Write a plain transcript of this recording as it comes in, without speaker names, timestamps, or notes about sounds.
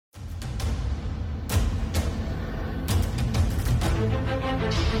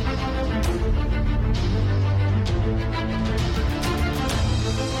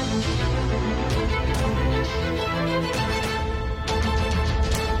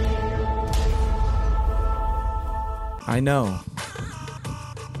I know.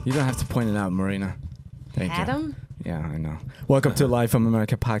 You don't have to point it out, Marina. Thank Hatem? you. Yeah, I know. Welcome to Live from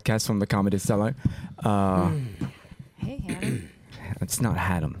America podcast from the Comedy Cellar. Hey, Hatem. It's not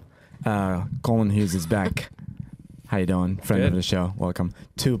Hatem. Coleman Hughes is back. How you doing? Friend of the show. Welcome.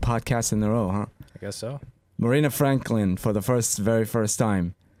 2 podcasts in a row, huh? I guess so. Marina Franklin for the very first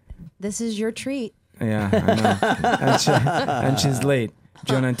time. This is your treat. Yeah, I know. and she's late.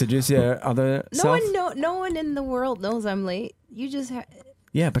 Do you want to introduce your other self? No one in the world knows I'm late. You just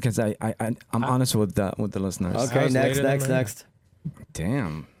Yeah, because I'm honest with the listeners. Okay, next.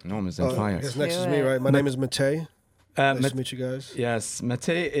 Damn, Noam is on fire. I guess next is me, right? My name is Matej. Nice to meet you guys. Yes,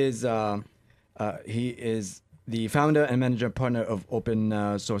 Matej is he is the founder and managing partner of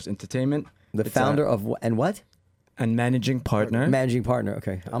Open Source Entertainment. The founder of what? And managing partner. Managing partner.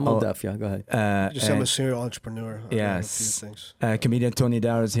 Okay, I'm all deaf. Yeah, go ahead. Just I'm a serial entrepreneur. Yes. A few things. Comedian Tony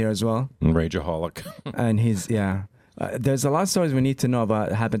Daro is here as well. Rageaholic. And he's there's a lot of stories we need to know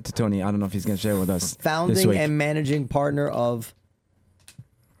about happened to Tony. I don't know if he's gonna share with us. Founding and managing partner of.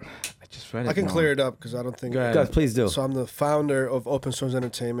 I just read it. I can wrong. clear it up because I don't think. Go ahead. Guys, please do. So I'm the founder of Open Source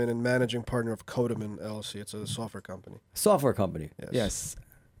Entertainment and managing partner of Coleman LLC. It's a software company. Software company. Yes.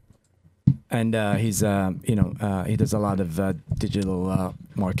 And he's he does a lot of digital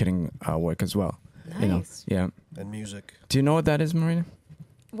marketing work as well. nice. Yeah. And music. Do you know what that is, Marina?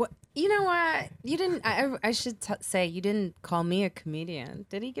 What? You know what? You didn't. I should say you didn't call me a comedian.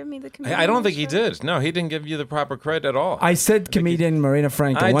 Did he give me the comedian? I don't think he shirt? did. No, he didn't give you the proper credit at all. I said comedian Marina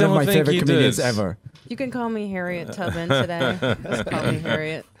Franklin, one of don't my think favorite he comedians did. ever. You can call me Harriet Tubman today. Just call me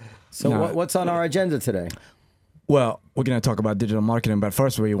Harriet. So No. what's on our agenda today? Well, we're going to talk about digital marketing, but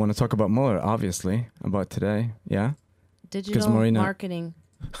first we want to talk about Mueller, obviously, about today. Yeah? Digital Marina- marketing.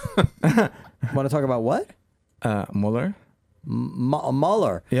 Want to talk about what? Mueller?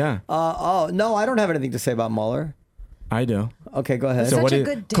 Mueller. Yeah, No, I don't have anything to say about Mueller. I do. Okay, go ahead. So Such what a do you-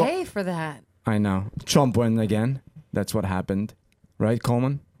 good day for that. I know. Trump won again. That's what happened. Right,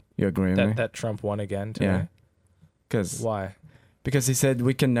 Coleman? You agree with me? That Trump won again today. Yeah. Why? Because he said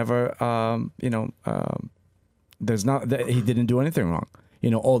we can never, there's not, he didn't do anything wrong.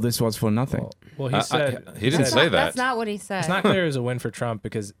 All this was for nothing. Well, he said he didn't say that. That's not what he said. it's not clear it was a win for Trump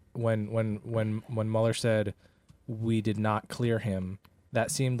because when Mueller said we did not clear him, that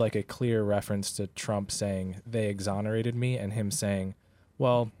seemed like a clear reference to Trump saying they exonerated me and him saying,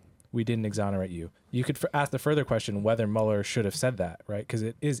 well, we didn't exonerate you. You could ask the further question whether Mueller should have said that, right? Because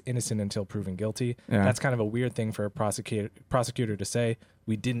it is innocent until proven guilty. Yeah. That's kind of a weird thing for a prosecutor to say.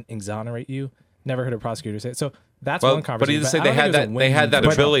 We didn't exonerate you. Never heard a prosecutor say it. So that's one conversation. but he did say I they don't think had it was a that. win They had that for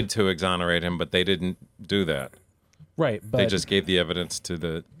Trump. ability to exonerate him, but they didn't do that. Right, but They just gave the evidence to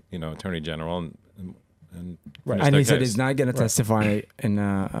the Attorney General and Right. finished And their he said case. he's not going to testify in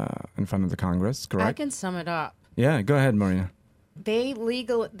front of the Congress, I correct? can sum it up. Yeah, go ahead, Marina. They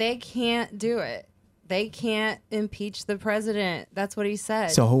can't do it. They can't impeach the president. That's what he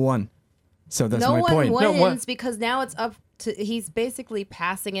said. So who won? So that's no my one point. wins because now it's up to. He's basically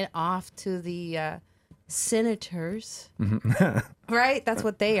passing it off to the senators, right? That's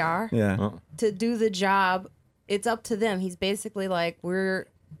what they are. Yeah. To do the job, it's up to them. He's basically like,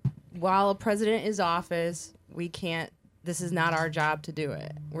 while a president is office, we can't. This is not our job to do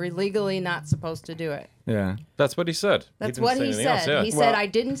it. We're legally not supposed to do it. Yeah. That's what he said. That's didn't what say he anything said. else, yeah. He said, I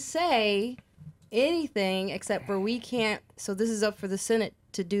didn't say anything except for we can't. So this is up for the Senate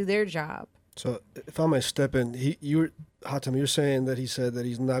to do their job. So if I might step in, Hatem, you're saying that he said that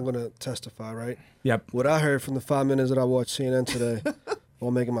he's not going to testify, right? Yep. What I heard from the 5 minutes that I watched CNN today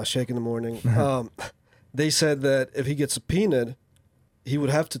while making my shake in the morning, they said that if he gets subpoenaed, he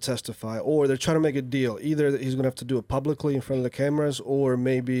would have to testify, or they're trying to make a deal. Either that he's going to have to do it publicly in front of the cameras, or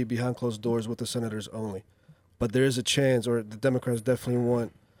maybe behind closed doors with the senators only. But there is a chance, or the Democrats definitely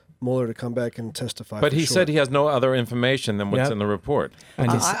want Mueller to come back and testify. But for he sure. said he has no other information than what's Yep. in the report. And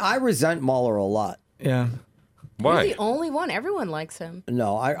I resent Mueller a lot. yeah. Why? You're the only one. Everyone likes him.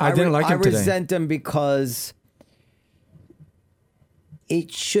 No, I didn't like him I today. resent him because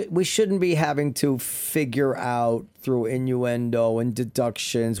we shouldn't be having to figure out through innuendo and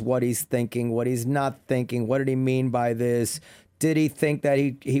deductions what he's thinking, what he's not thinking. What did he mean by this? Did he think that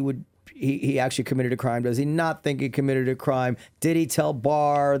he actually committed a crime? Does he not think he committed a crime? Did he tell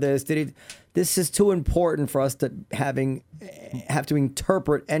Barr this? This is too important for us to have to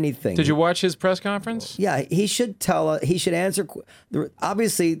interpret anything. Did you watch his press conference? Yeah, he should tell. He should answer.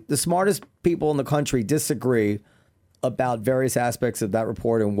 Obviously, the smartest people in the country disagree about various aspects of that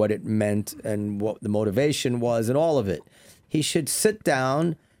report and what it meant and what the motivation was and all of it. He should sit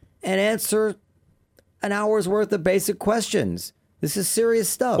down and answer an hour's worth of basic questions. This is serious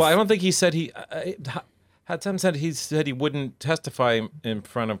stuff. Well, I don't think he said Hatem said he wouldn't testify in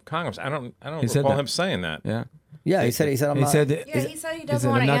front of Congress. I don't recall him saying that. Yeah. Yeah, he said I'm He not. said, He said he doesn't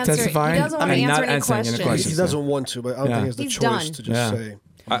want to answer. He testifying? doesn't want to I'm not answer any answering any questions. questions. He doesn't want to, but I don't think he has the He's choice done. to just say,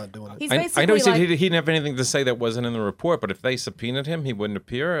 I'm not doing it. He's I basically know he said like, he didn't have anything to say that wasn't in the report, but if they subpoenaed him, he wouldn't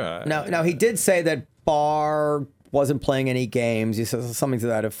appear. Now he did say that Barr wasn't playing any games. He said something to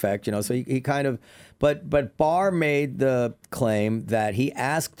that effect, So he kind of, but Barr made the claim that he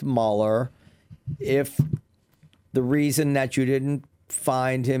asked Mueller if the reason that you didn't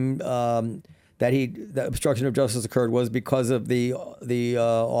find him that obstruction of justice occurred was because of the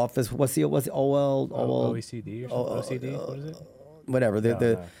office. What's the OL OECD or OCD? What is it? Whatever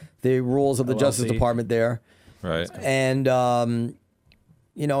the rules of the Justice Department there, Right. and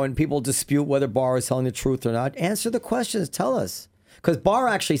and people dispute whether Barr is telling the truth or not. Answer the questions. Tell us, because Barr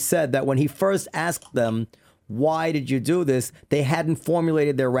actually said that when he first asked them, "Why did you do this?" they hadn't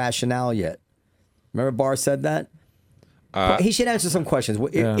formulated their rationale yet. Remember, Barr said that. He should answer some questions.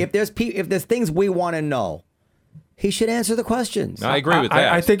 If there's things we want to know, he should answer the questions. I agree with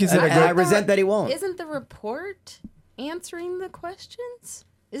that. I think he's in a And I good. resent that he won't. Isn't the report answering the questions?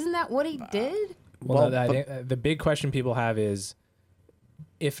 Isn't that what he did? Well, I think the big question people have is,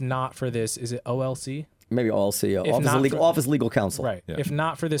 if not for this, is it OLC? Maybe OLC, If Office Legal Counsel. Right. Yeah. If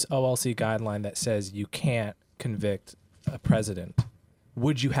not for this OLC guideline that says you can't convict a president,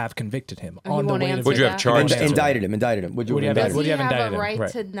 would you have convicted him Oh, he won't answer Would you have that. charged him? Indicted him. Would you Would have you indicted have- Does him? would he you have have indicted a him? right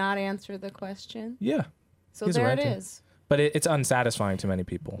Right. to not answer the question? Yeah. So He has a there right it to. is. But it's unsatisfying to many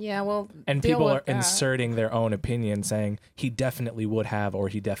people. Yeah, well, And deal people with are that. inserting their own opinion, saying he definitely would have or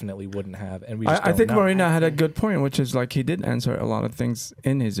he definitely wouldn't have, and we just I don't think know. Marina had a good point, which is like he did answer a lot of things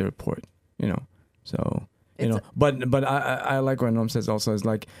in his report, So but I like what Noam says also is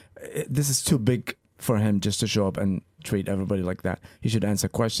like this is too big for him just to show up and treat everybody like that. He should answer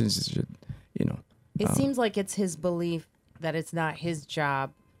questions. He should, It seems like it's his belief that it's not his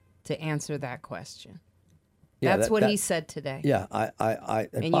job to answer that question. Yeah, That's what he said today. Yeah, it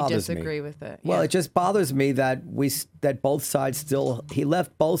And you bothers me. disagree with it. Well, Yeah. it just bothers me that that both sides he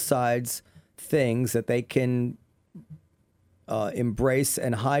left both sides things that they can embrace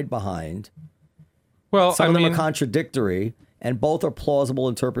and hide behind. Well, Some of them are contradictory, and both are plausible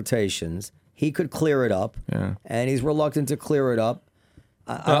interpretations. He could clear it up, and he's reluctant to clear it up.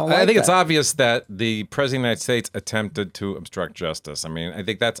 I think it's obvious that the President of the United States attempted to obstruct justice. I mean, I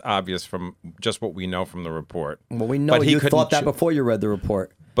think that's obvious from just what we know from the report. Well, we know But he you couldn't thought that before you read the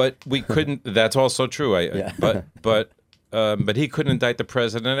report. But we couldn't. That's also true. But he couldn't indict the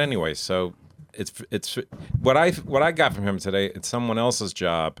president anyway. So it's what I got from him today. It's someone else's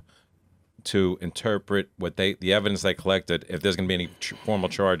job to interpret the evidence they collected. If there's going to be any formal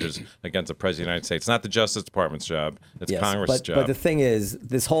charges against the president of the United States, it's not the Justice Department's job. It's Congress's job. But the thing is,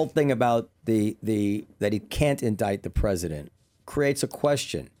 this whole thing about that he can't indict the president creates a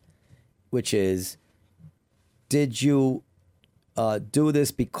question, which is, did you do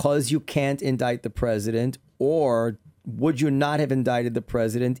this because you can't indict the president, or would you not have indicted the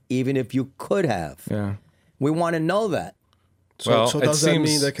president even if you could have? Yeah. We want to know that. Well, So it does that mean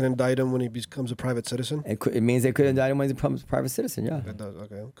seems- they can indict him when he becomes a private citizen? It means they could indict him when he becomes a private citizen. Yeah. It does,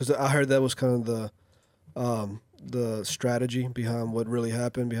 okay. Because I heard that was kind of the strategy behind what really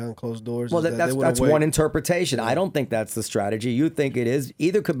happened behind closed doors. Well, is that they went that's away. one interpretation. I don't think that's the strategy. You think it is.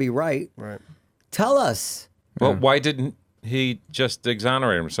 Either could be right. Right. Tell us. Well, why didn't he just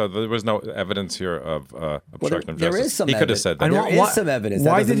exonerate him? So there was no evidence here of obstruction of there justice. is some he could have evidence. said that. And there is some evidence.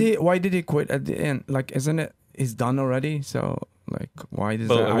 That Why doesn't- Why did he quit at the end? Like, isn't it? He's done already. So, like, why does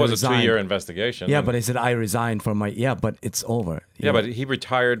Well, that? it was a 2-year investigation. Yeah, and- but he said I resigned from my. Yeah, but it's over. yeah, but he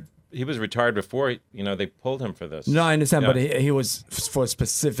retired. He was retired before they pulled him for this. No, I understand, Yeah. but he was for a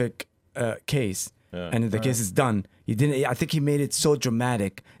specific case, and the case is done. He didn't. I think he made it so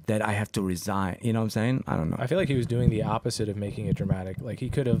dramatic that I have to resign. You know what I'm saying? I don't know. I feel like he was doing the opposite of making it dramatic. Like he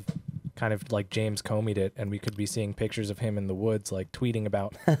could have kind of like James Comey'd it, and we could be seeing pictures of him in the woods, like tweeting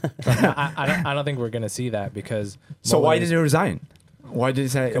about. I don't think we're gonna see that because. So why Mueller's- did he resign? Why did he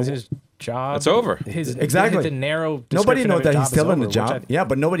say? Because his job. It's over. Exactly. The narrow. Nobody description knows of his that job he's is still in the over, which job. Yeah,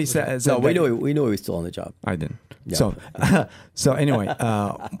 but nobody said. No, we that- knew he was still on the job. I didn't. Yeah. So, so anyway,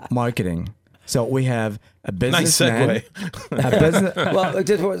 marketing. So we have a Nice businessman. segue. A business. Well,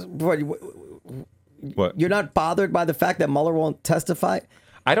 just before What? you're not bothered by the fact that Mueller won't testify?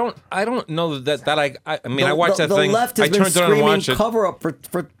 I don't know that I mean I watched the that thing. left I has been turned it on and screaming watched it. cover up for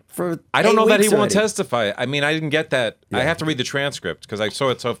for I don't 8 know that he weeks won't already. testify. I mean, I didn't get that. I have to read the transcript because I saw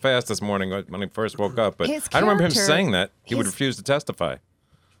it so fast this morning when I first woke up. But His I don't remember him character- saying that he would his- refuse to testify.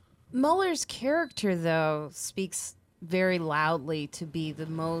 Mueller's character, though, speaks very loudly to be the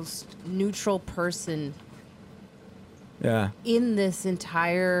most neutral person Yeah. in this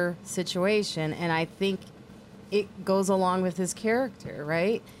entire situation, and I think it goes along with his character,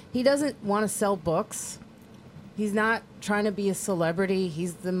 right? He doesn't want to sell books. He's not trying to be a celebrity.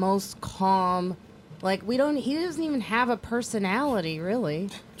 He's the most calm. Like, he doesn't even have a personality, really.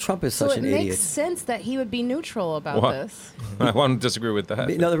 Trump is So such it an makes idiot. sense that he would be neutral about What? this. I want to disagree with that.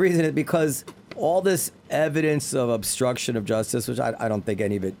 No, the reason is because all this evidence of obstruction of justice, which I don't think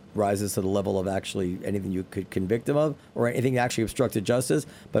any of it rises to the level of actually anything you could convict him of or anything that actually obstructed justice,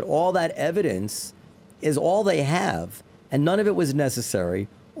 but all that evidence is all they have, and none of it was necessary.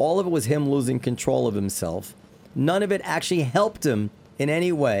 All of it was him losing control of himself. None of it actually helped him in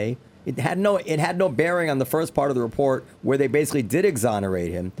any way. It had no bearing on the first part of the report where they basically did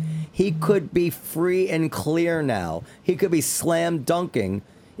exonerate him. He could be free and clear now. He could be slam dunking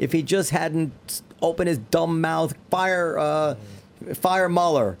if he just hadn't opened his dumb mouth, fire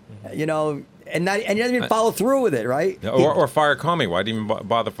Mueller, you know, and he doesn't even follow through with it, right? Or fire Comey. Why did he even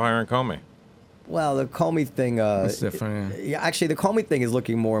bother firing Comey? Well, the Comey thing, It's different, yeah. yeah, actually, the Comey thing is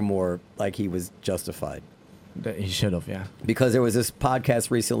looking more and more like he was justified. That he should have, yeah. Because there was this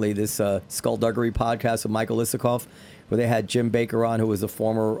podcast recently, this Skullduggery podcast with Michael Isikoff, where they had Jim Baker on, who was a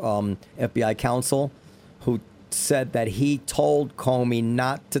former FBI counsel, who said that he told Comey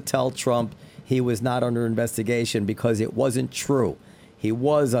not to tell Trump he was not under investigation because it wasn't true. He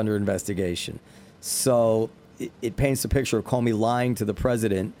was under investigation. So it paints a picture of Comey lying to the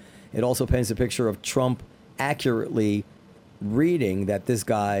president. It also paints a picture of Trump accurately reading that this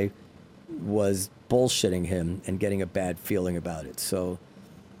guy was bullshitting him and getting a bad feeling about it. So,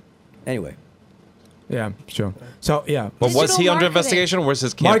 anyway. Yeah, sure. So, yeah. But was Digital he under marketing. investigation or was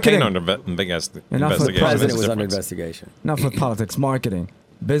his campaign Marketing. under Enough of the investigation? The That's president the was under difference. investigation. Not for politics, marketing.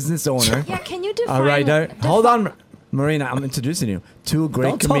 Business owner. Yeah, can you define... A writer. Hold on, Marina. I'm introducing you. Two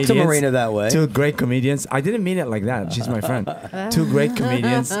great Don't talk comedians. to Marina that way. Two great comedians. I didn't mean it like that. She's my friend. Two great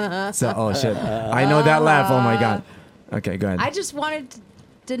comedians. So, oh shit. I know that laugh. Oh my god. Okay, go ahead. I just wanted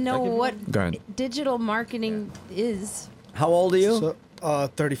to know what Go ahead. digital marketing is. How old are you? So,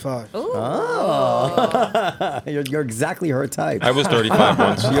 35. Oh. You're exactly her type. I was 35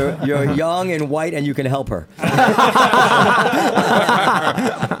 once. You're young and white, and you can help her.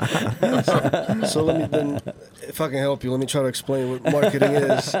 So let me then, if I can help you, let me try to explain what marketing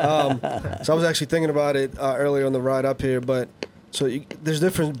is. So I was actually thinking about it earlier on the ride up here, but there's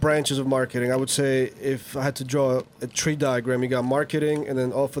different branches of marketing. I would say if I had to draw a tree diagram, you got marketing, and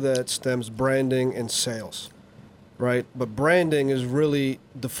then off of that stems branding and sales, right? But branding is really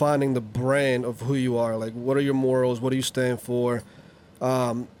defining the brand of who you are. Like, what are your morals? What do you stand for?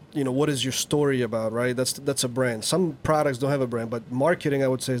 What is your story about, right? That's a brand. Some products don't have a brand, but marketing, I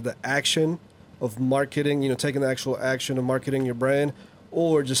would say, is the action of marketing, taking the actual action of marketing your brand,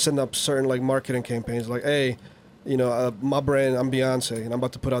 or just setting up certain like marketing campaigns like, hey, my brand, I'm Beyonce, and I'm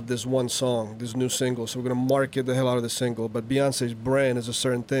about to put out this one song, this new single, so we're going to market the hell out of the single. But Beyonce's brand is a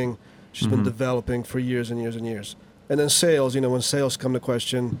certain thing she's been developing for years and years and years. And then sales, when sales come to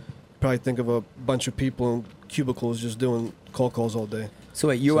question, you probably think of a bunch of people in cubicles just doing cold calls all day. So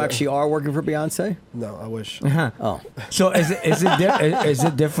wait, you actually are working for Beyonce? No, I wish. Oh. So is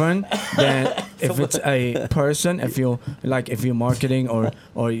it different than if it's a person, if you're marketing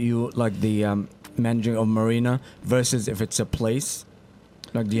or you like the managing of Marina versus if it's a place?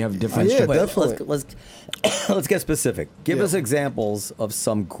 Like, do you have different? Yeah, Wait, definitely. let's get specific. Give us examples of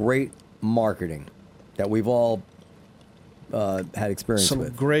some great marketing that we've all had experience Some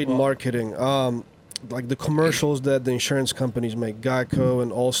with. great marketing. Like the commercials that the insurance companies make, Geico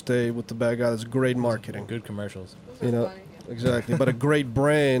and Allstate with the bad guy, that's great marketing. Good commercials. Exactly. But a great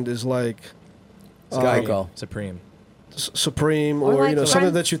brand is like Geico. Supreme. Supreme, Or or like something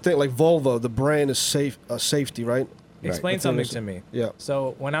Friends. that you think like Volvo. The brand is safety, right? Explain Right. something to me. Yeah.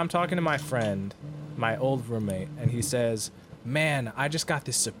 So when I'm talking to my friend, my old roommate, and he says, "Man, I just got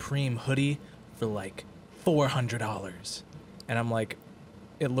this Supreme hoodie for like $400," and I'm like,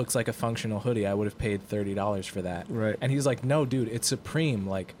 "It looks like a functional hoodie. I would have paid $30 for that." Right. And he's like, "No, dude, it's Supreme.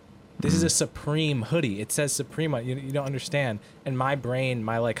 Like, this is a Supreme hoodie. It says Supreme on. You don't understand." And my brain,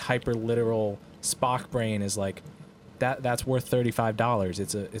 my like hyper literal Spock brain, is like, that's worth $35.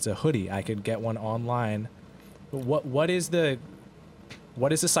 It's a hoodie. I could get one online. What is the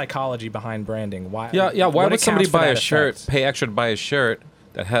psychology behind branding? Why? Why what would somebody accounts for buy that a shirt, effect? pay extra to buy a shirt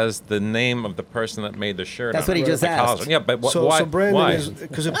that has the name of the person that made the shirt. That's on what he it. just The asked. collagen. Yeah, but So why? branding why? is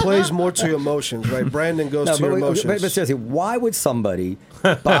because it plays more to your emotions, right? Branding goes to your emotions. But seriously, why would somebody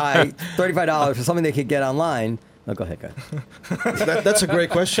buy $35 for something they could get online? No, go ahead, guys. That's a great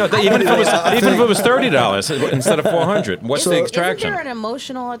question. Even if it was $30 instead of $400, what's the extraction? Isn't there an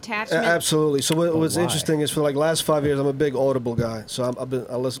emotional attachment? Absolutely. So what's why? interesting is for like last 5 years, I'm a big Audible guy. So I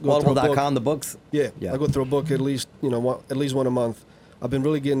let's go through a book. Audible.com, the books? Yeah, Yeah. I go through a book at least one a month. I've been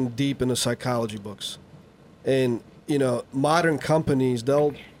really getting deep into psychology books, and modern companies,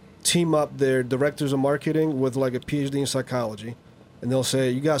 they'll team up their directors of marketing with like a PhD in psychology, and they'll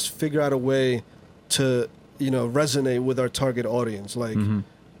say, you guys figure out a way to resonate with our target audience, like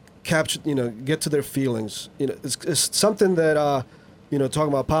capture, get to their feelings. It's something that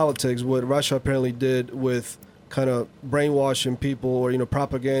talking about politics, what Russia apparently did with kind of brainwashing people or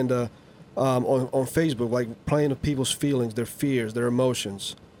propaganda on Facebook, like playing with people's feelings, their fears, their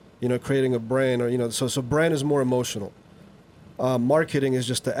emotions, creating a brand, or so brand is more emotional. Marketing is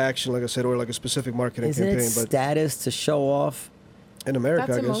just the action, like I said, or like a specific marketing Isn't campaign. it But status to show off? in America,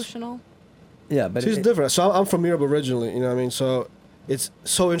 That's I guess emotional. Yeah, but it's different. So I'm from Europe originally, you know what I mean? So it's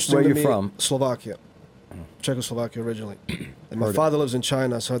so interesting Where to you me. from? Slovakia. Czechoslovakia originally. And my father lives in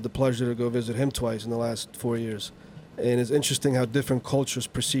China, so I had the pleasure to go visit him twice in the last 4 years. And it's interesting how different cultures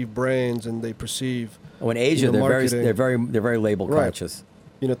perceive brands and they perceive in Asia, they're very label Right. conscious.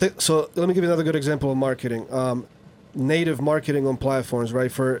 So let me give you another good example of marketing. Native marketing on platforms,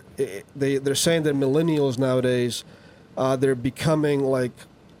 right? They're saying that millennials nowadays, they're becoming like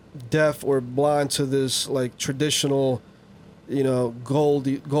deaf or blind to this like traditional,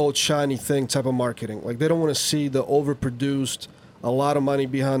 gold shiny thing type of marketing. Like they don't want to see the overproduced, a lot of money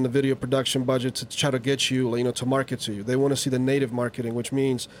behind the video production budget to try to get you, to market to you. They want to see the native marketing, which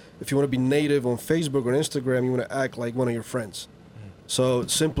means if you want to be native on Facebook or Instagram, you want to act like one of your friends. So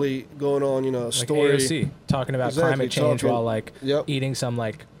simply going on, a Like story. AOC, talking about Exactly, climate change talking- while like Yep. eating some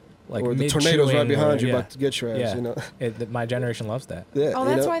like Or the tornadoes right mid-chewing behind or- you yeah. about to get your ass, My generation loves that. Yeah, Oh,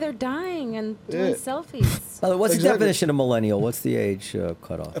 that's why they're dying and doing Yeah. selfies. By the way, what's the Exactly. definition of millennial? What's the age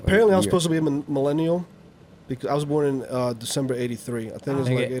cutoff? Apparently, I'm supposed to be a millennial because I was born in December '83. I think it's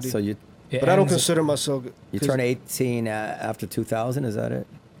think like it- 80. So you but I don't consider myself. you 'cause, turn 18 after 2000? Is that it?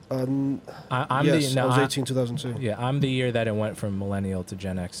 I'm yes, I was I- 18 2002. Yeah, I'm the year that it went from millennial to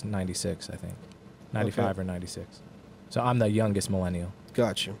Gen X, 96, I think. 95 or 96. So I'm the youngest millennial.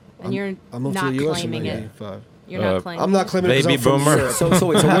 Got you. And you're I moved not to the U.S. in claiming it. 1985. You're not claiming I'm not it. claiming it 'cause Baby I'm from boomer. Europe. So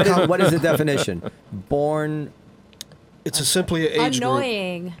wait, what is the definition? Born It's simply an age group.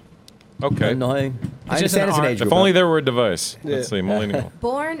 Annoying. Okay. annoying. I just an understand it's an art- age If group. only there were a device. Yeah. Let's see, millennial.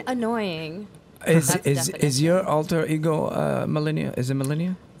 Born annoying. Is That's is definition. your alter ego millennia? Is it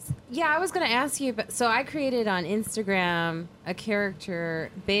millennia? Yeah, I was going to ask you, but so I created on Instagram a character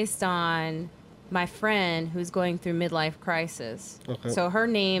based on my friend who's going through midlife crisis. Okay. So her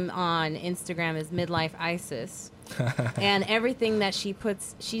name on Instagram is Midlife ISIS. And everything that she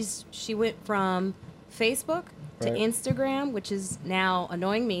puts, she went from Facebook to Right. Instagram, which is now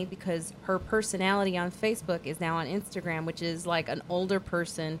annoying me because her personality on Facebook is now on Instagram, which is like an older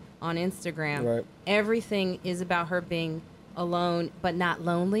person on Instagram. Right. Everything is about her being alone but not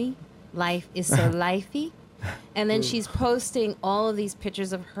lonely. Life is so lifey. And then she's posting all of these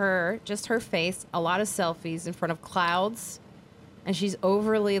pictures of her, just her face, a lot of selfies in front of clouds, and she's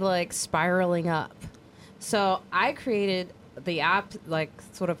overly like spiraling up. So I created the app, like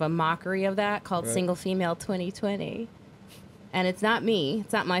sort of a mockery of that, called Right. Single Female 2020. And it's not me,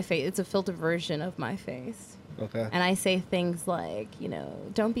 it's not my face, it's a filtered version of my face. Okay. And I say things like,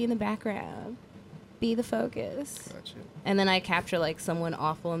 don't be in the background, be the focus. Got you. And then I capture like someone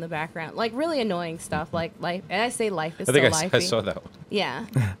awful in the background, like really annoying stuff, like life. And I say life is I think so I lifey. saw that one. Yeah,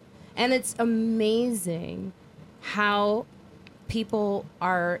 and it's amazing how people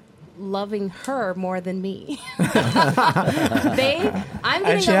are loving her more than me. I'm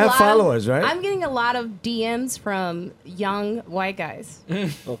getting she a have lot followers, right? I'm getting a lot of DMs from young white guys.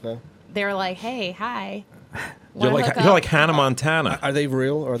 Okay. They're like, "Hey, hi." You're Wanna like hook you're up? like Hannah Montana. Are they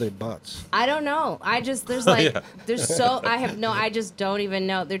real or are they bots? I don't know. I just I just don't even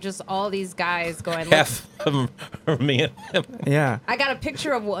know. They're just all these guys going. Look, Half of them are me and him. Yeah. I got a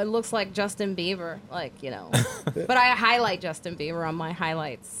picture of what looks like Justin Bieber, but I highlight Justin Bieber on my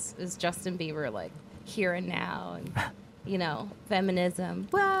highlights. Is Justin Bieber like here and now and feminism?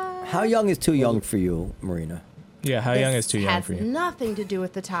 What? How young is too young for you, Marina? Yeah, how young is This too young has for you? nothing to do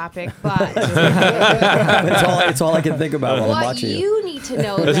with the topic, but It's all I can think about while I'm what watching you. you need to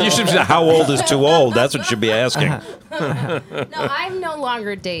know. You should though- say, how old is too old? That's what you should be asking. No, I no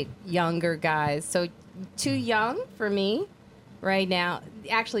longer date younger guys. So too young for me right now.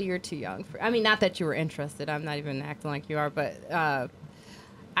 Actually, you're too young. I mean, not that you were interested. I'm not even acting like you are, but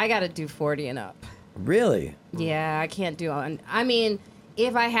I got to do 40 and up. Really? Yeah, I can't do on. I mean,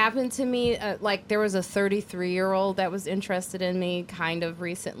 if I happen to meet, like there was a 33-year-old that was interested in me kind of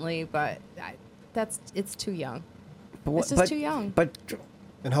recently, but it's too young. It's just too young. But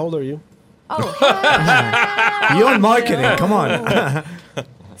And how old are you? Oh, hell You're in marketing. Come on.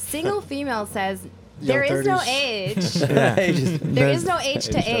 Single female says Young there is no 30s. age. yeah. There is no age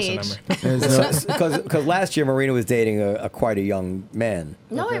to Age age. just a number. Because last year Marina was dating a quite a young man.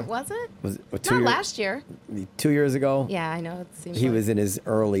 No, it wasn't. Was it Not last year. 2 years ago? Yeah, I know. It seems He like. was in his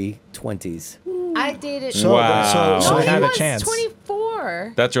early 20s. I dated. So, Wow. no, I he had a was chance.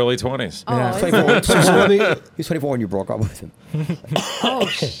 24. That's early 20s. Oh, Yeah. is 24. it? So let me He was 24 when you broke up with him. Oh,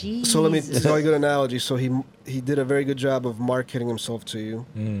 jeez. so let me tell you a good analogy. So he did a very good job of marketing himself to you,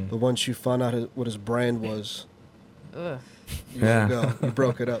 but once you found out what his brand was, Ugh. you Yeah. go, you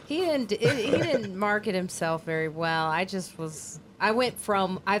broke it up. He didn't market himself very well. I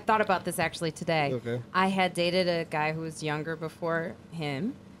thought about this actually today. Okay. I had dated a guy who was younger before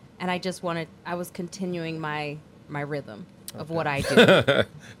him, and I was continuing my rhythm of what I do.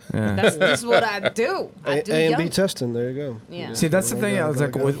 That's just what I do. I do A and B young. testing. There you go. Yeah. See, that's the thing. I was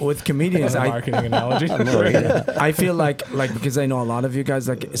like, with comedians, As a I marketing analogy. I feel like because I know a lot of you guys,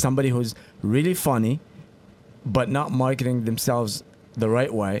 like somebody who's really funny, but not marketing themselves the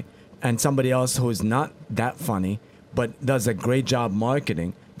right way, and somebody else who's not that funny but does a great job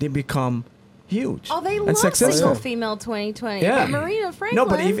marketing, they become huge. Oh, they and love successful. single female 2020. Yeah. But Marina Franklin. No,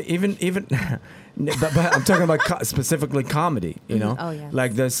 but even but I'm talking about specifically comedy, you know? Oh, yes.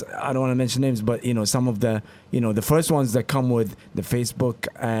 Like this, I don't want to mention names, but, some of the, the first ones that come with the Facebook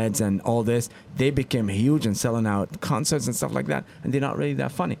ads and all this, they became huge and selling out concerts and stuff like that, and they're not really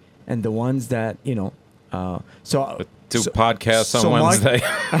that funny. And the ones that, Do podcasts on so Mark- Wednesday.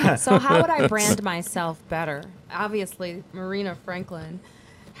 So how would I brand myself better? Obviously, Marina Franklin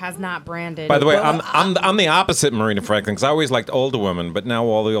has not branded. By the way, I'm the opposite Marina Franklin because I always liked older women, but now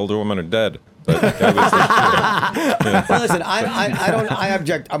all the older women are dead. But Well, listen, I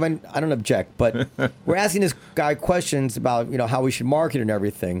object. I mean, I don't object, but we're asking this guy questions about how we should market and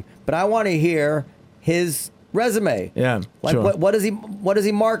everything. But I want to hear his resume. Yeah, Like sure. what has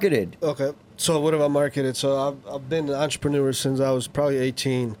he marketed? Okay. So what have I marketed? So I've been an entrepreneur since I was probably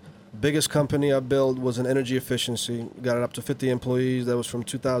 18. Biggest company I built was in energy efficiency. Got it up to 50 employees. That was from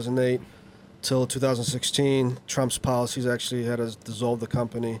 2008 till 2016. Trump's policies actually had us dissolve the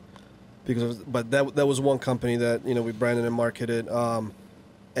company but that was one company that we branded and marketed.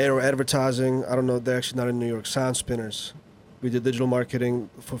 Aero advertising. I don't know. They're actually not in New York. Sound Spinners. We did digital marketing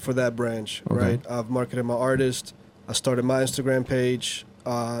for that branch. Okay. Right. I've marketed my artist. I started my Instagram page.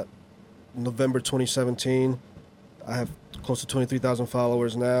 November 2017. I have close to 23,000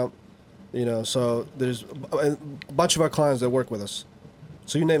 followers now. So there's a bunch of our clients that work with us.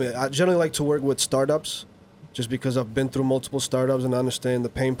 So you name it. I generally like to work with startups just because I've been through multiple startups and I understand the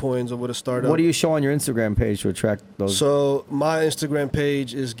pain points of what a startup. What do you show on your Instagram page to attract those? So my Instagram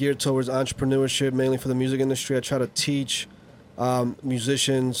page is geared towards entrepreneurship, mainly for the music industry. I try to teach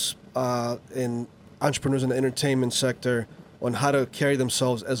musicians and entrepreneurs in the entertainment sector on how to carry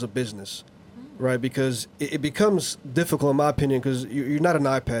themselves as a business, right? Because it becomes difficult, in my opinion, because you're not an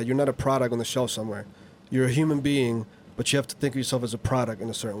iPad. You're not a product on the shelf somewhere. You're a human being, but you have to think of yourself as a product in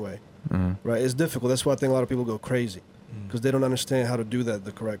a certain way, right? It's difficult. That's why I think a lot of people go crazy because they don't understand how to do that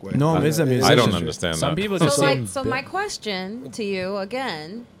the correct way. No, it's a musician. I don't understand Some that. people just seem So my question to you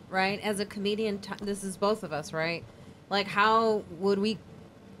again, right? As a comedian, this is both of us, right? Like, how would we?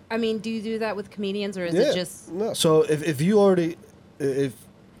 I mean, do you do that with comedians, or is it just? No. So if your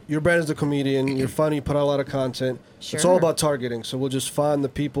brand is a comedian, you're funny, you put out a lot of content. It's all Sure. about targeting. So we'll just find the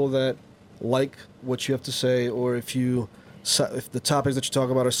people that like what you have to say, or if the topics that you talk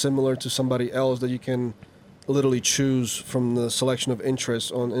about are similar to somebody else, that you can literally choose from the selection of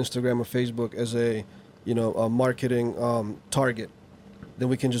interests on Instagram or Facebook as a marketing target. Then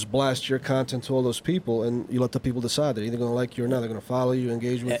we can just blast your content to all those people, and you let the people decide. They're either going to like you or not. They're going to follow you,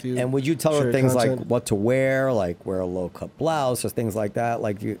 engage with you. And would you tell share her your things like content. what to wear, like wear a low-cut blouse or things like that?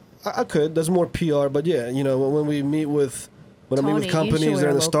 Like you. I could. There's more PR, but yeah, when we meet with I meet Tony, with you companies should that wear are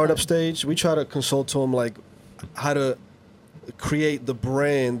in a the low startup cut. stage, we try to consult to them like how to create the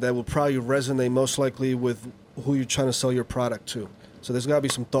brand that will probably resonate most likely with who you're trying to sell your product to. So there's got to be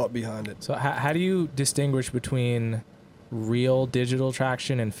some thought behind it. So how do you distinguish between real digital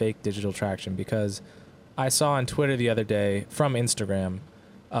traction and fake digital traction? Because I saw on Twitter the other day from Instagram,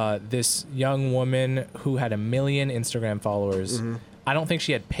 this young woman who had 1 million Instagram followers. I don't think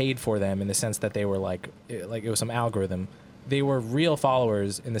she had paid for them in the sense that they were like it was some algorithm. they were real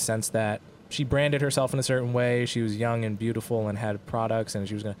followers in the sense that she branded herself in a certain way. She was young and beautiful and had products, and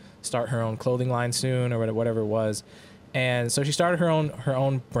she was going to start her own clothing line soon or whatever it was. And so she started her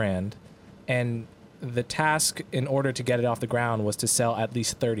own brand, and the task in order to get it off the ground was to sell at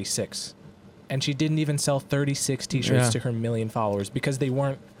least 36. And she didn't even sell 36 T-shirts to her 1 million followers because they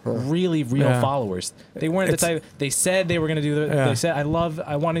weren't really real followers. They weren't the type. They said they were going to do the. They said,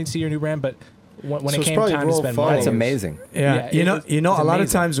 I wanted to see your new brand, but when So it it's came probably time to real spend followers. money, It's amazing. Yeah, Yeah, you know, it's a lot of amazing.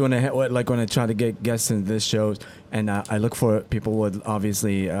 times when I try to get guests in this shows, and I look for people with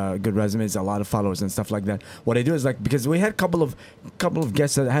obviously good resumes, a lot of followers and stuff like that. What I do is like, because we had couple of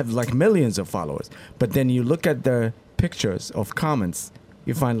guests that have like millions of followers, but then you look at their pictures of comments,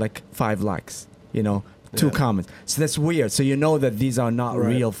 you find like 5 likes, you know. 2 comments. So that's weird. So you know that these are not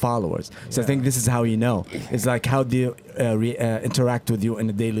real followers. So I think this is how you know. It's like how do you interact with you on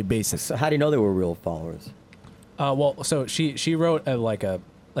a daily basis. So how do you know they were real followers? Well, so she wrote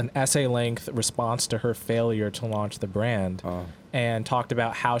an essay length response to her failure to launch the brand, and talked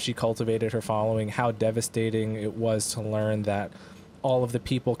about how she cultivated her following, how devastating it was to learn that all of the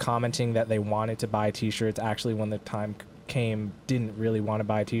people commenting that they wanted to buy T-shirts actually, when the time came, didn't really want to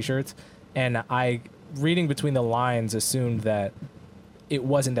buy T-shirts. And I, reading between the lines, assumed that it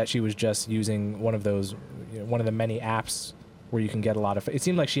wasn't that she was just using one of those, one of the many apps where you can get a lot of. It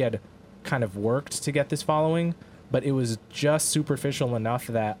seemed like she had kind of worked to get this following, but it was just superficial enough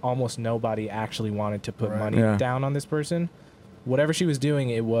that almost nobody actually wanted to put money down on this person. Whatever she was doing,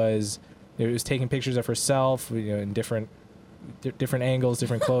 it was taking pictures of herself, in different angles,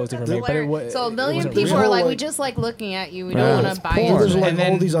 different clothes, different makeup. But so 1 million wasn't people real. are like, we just like looking at you. We don't want to buy Well, there's it. like And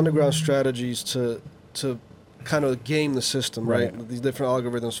then- all these underground strategies to kind of game the system, right? These different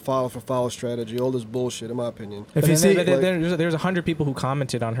algorithms, follow strategy, all this bullshit, in my opinion. If you see, there's 100 people who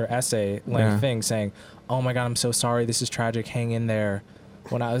commented on her essay length thing saying, "Oh my God, I'm so sorry. This is tragic. Hang in there."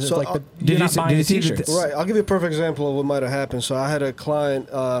 When I was So, like, but did you're you not see- buying did the you see the- T-shirts. Right. I'll give you a perfect example of what might have happened. So I had a client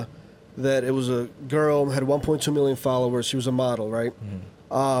that it was a girl, had 1.2 million followers. She was a model, right?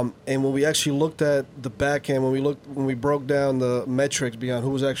 And when we actually looked at the back end, when we broke down the metrics beyond who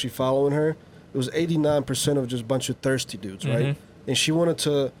was actually following her, it was 89% of just a bunch of thirsty dudes, right? And she wanted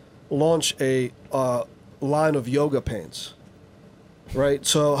to launch a line of yoga pants, right?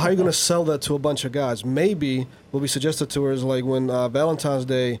 So how are you going to sell that to a bunch of guys? Maybe what we suggested to her is like when Valentine's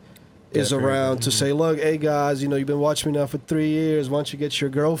Day is around to say, look, hey guys, you've been watching me now for 3 years. Why don't you get your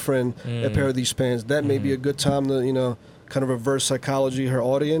girlfriend a pair of these pants? That may be a good time to, kind of reverse psychology her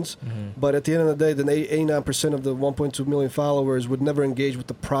audience. But at the end of the day, then 89% of the 1.2 million followers would never engage with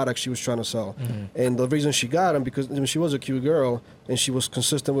the product she was trying to sell. And the reason she got them, because she was a cute girl and she was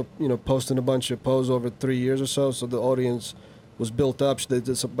consistent with, posting a bunch of posts over 3 years or so. So the audience was built up,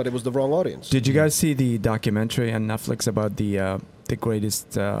 but it was the wrong audience. Did you guys see the documentary on Netflix about the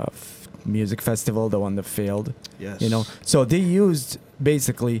greatest music festival, the one that failed? Yes. So they used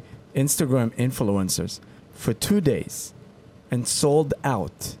basically Instagram influencers for 2 days and sold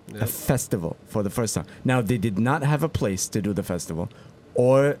out a festival for the first time. Now, they did not have a place to do the festival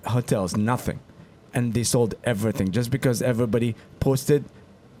or hotels, nothing. And they sold everything just because everybody posted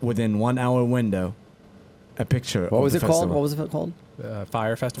within 1 hour window a picture What of was the it called? festival. What was it called?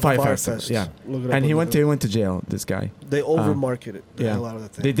 Fire Festival. Fire Fire Festival, Fest. yeah. Look it up And he on went to jail, this guy. They over-marketed the hell out of the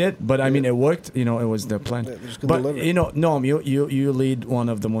thing. They did, but I mean, it worked. It was the plan. Yeah, they just couldn't But deliver. Noam, you lead one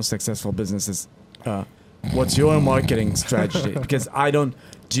of the most successful businesses. What's your marketing strategy? Because I don't.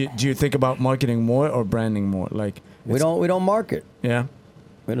 Do you think about marketing more or branding more? Like We don't market. Yeah.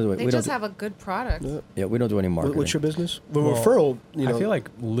 We don't do it. They we just don't have a good product. do, we don't do any marketing. What's your business? The Well, referral, I feel like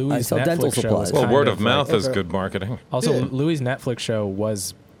I Louis' sell dental Netflix show supplies. was Well, kind word of mouth like- is Okay. good marketing. Also, Yeah. Louis' Netflix show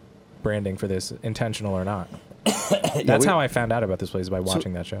was branding for this, intentional or not. Yeah, That's we- how I found out about this place, by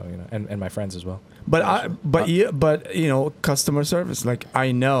watching that show, and my friends as well. But customer service. Like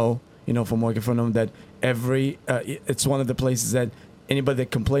I know, from working for them that it's one of the places that anybody that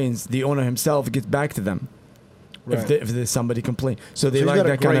complains, the owner himself gets back to them. Right. If there's somebody complain, so they he's like got a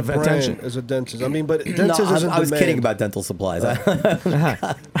that kind great of brand attention. as a dentist. I mean, but No, dentist isn't I was demand. kidding about dental supplies. I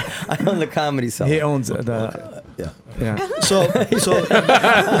own the comedy side. He owns the. Yeah. So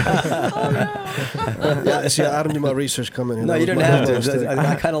yeah, see, I don't do my research coming here. No, That you was didn't my have to. mistake.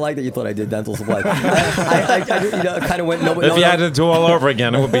 I kind of like that you thought I did dental supplies. I kind of went. No, If you had to do all over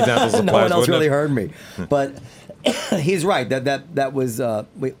again, it would be dental supplies. no one else wouldn't really it? heard me, but he's right. That was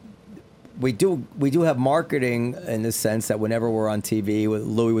we do have marketing in the sense that whenever we're on TV,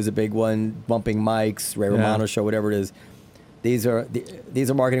 Louis was a big one, bumping mics, Ray Romano show, whatever it is. These are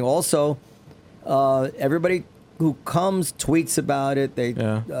marketing. Also, everybody who comes tweets about it.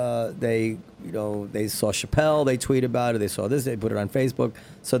 They they saw Chappelle, they tweet about it, they saw this, they put it on Facebook.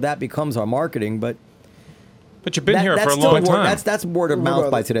 So that becomes our marketing, but you've been here for a that's long still time. That's word of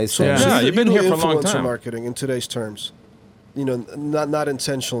mouth by today's standards. Yeah, you've been here for a long Influencer time. marketing in today's terms. Not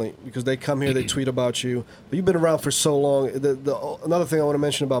intentionally, because they come here, they tweet about you. But you've been around for so long. Another thing I want to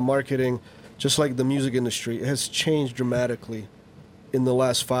mention about marketing, just like the music industry, it has changed dramatically in the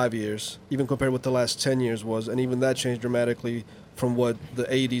last 5 years, even compared with the last 10 years was. And even that changed dramatically from what the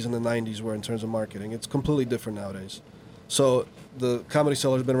 80s and the 90s were in terms of marketing. It's completely different nowadays. So the Comedy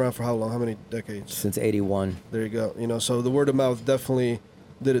Cellar has been around for how long? How many decades? Since 81. There you go. So the word of mouth definitely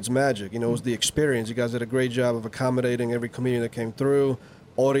did its magic. It was the experience. You guys did a great job of accommodating every comedian that came through.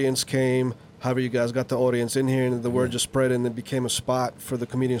 Audience came. However, you guys got the audience in here, and the word just spread, and it became a spot for the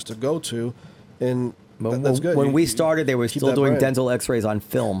comedians to go to. And that's good. When we started, they were keep still that doing brand. dental X-rays on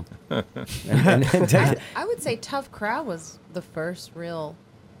film. I would say Tough Crowd was the first real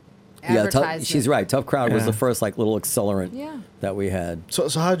advertisement. She's right. Tough Crowd was Yeah. the first little accelerant Yeah. that we had. So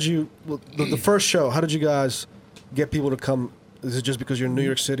how did you? The first show. How did you guys get people to come? Is it just because you're in New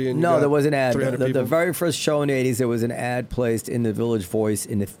York City and you No, got there was an ad. 300 The people? very first show in the 80s, there was an ad placed in the Village Voice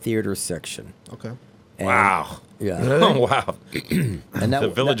in the theater section. Okay. And- Wow. Yeah. Oh, wow. And The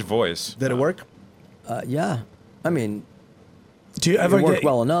Village Voice. Did it work? Yeah. I mean, Do you it ever worked get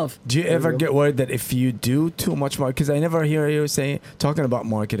well enough. Do you ever get worried that if you do too much more, because I never hear you talking about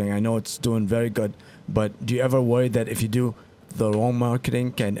marketing. I know it's doing very good, but do you ever worry that if you do the wrong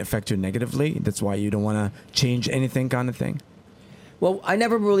marketing can affect you negatively? That's why you don't want to change anything, kind of thing. Well, I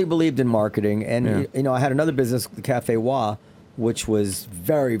never really believed in marketing, and Yeah. I had another business, the Cafe Wa, which was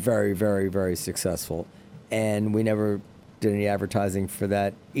very, very, very, very successful, and we never did any advertising for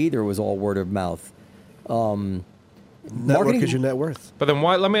that either. It was all word of mouth. Network is your net worth. But then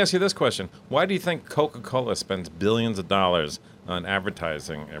why? Let me ask you this question: why do you think Coca-Cola spends billions of dollars on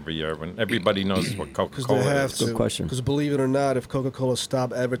advertising every year when everybody knows what Because Coca-Cola they have is? to. Good question. Because believe it or not, if Coca-Cola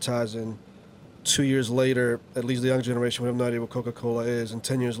stopped advertising, 2 years later, at least the young generation would have no idea what Coca-Cola is, and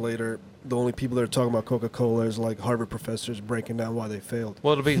 10 years later, the only people that are talking about Coca-Cola is like Harvard professors breaking down why they failed.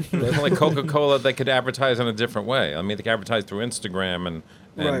 Well, it'll be like Coca-Cola. They could advertise in a different way. I mean, they could advertise through Instagram and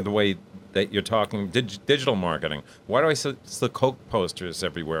Right. the way that you're talking digital marketing. Why do I see the Coke posters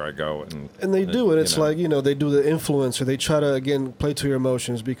everywhere I go? And they do, and it's you know. like, they do the influencer. They try to, again, play to your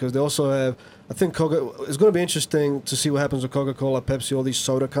emotions because they also have, I think it's going to be interesting to see what happens with Coca-Cola, Pepsi, all these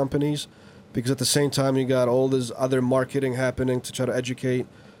soda companies, because at the same time you got all this other marketing happening to try to educate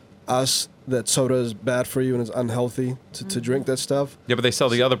us that soda is bad for you and it's unhealthy to drink that stuff. Yeah, but they sell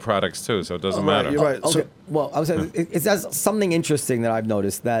the other products too, so it doesn't Right, matter. you're right. Okay. So, Well, I was saying, that's something interesting that I've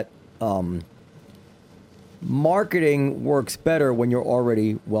noticed, that marketing works better when you're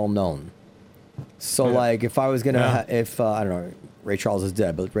already well known. So, like, if I was gonna, I don't know, Ray Charles is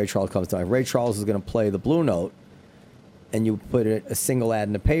dead, but Ray Charles comes to mind. If Ray Charles is gonna play the Blue Note, and you put a single ad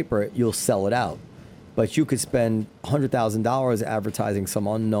in the paper, you'll sell it out. But you could spend $100,000 advertising some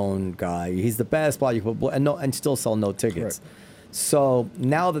unknown guy. He's the best, blah, you put, and still sell no tickets. Correct. So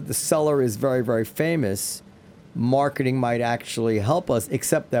now that the Cellar is very, very famous, marketing might actually help us,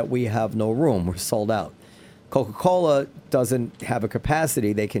 except that we have no room. We're sold out. Coca-Cola doesn't have a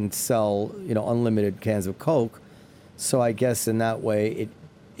capacity. They can sell, unlimited cans of Coke. So I guess in that way,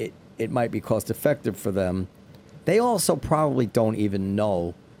 it might be cost effective for them. They also probably don't even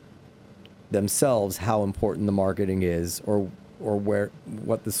know themselves how important the marketing is or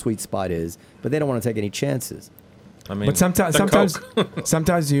what the sweet spot is, but they don't want to take any chances. I mean, But sometimes the Coke.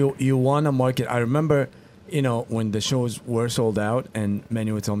 sometimes you want to market. I remember, when the shows were sold out, and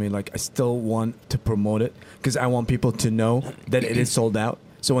Manu would tell me, like, I still want to promote it because I want people to know that it is sold out.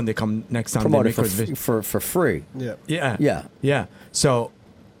 So when they come next time, Promote they it make for free. yeah. yeah.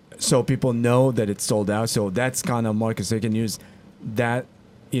 So people know that it's sold out. So that's kind of market. So you can use that,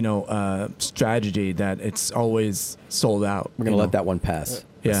 strategy that it's always sold out. We're going to let that one pass.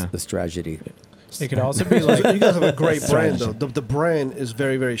 Yeah. The strategy. It could also be like You guys have a great brand, though. The brand is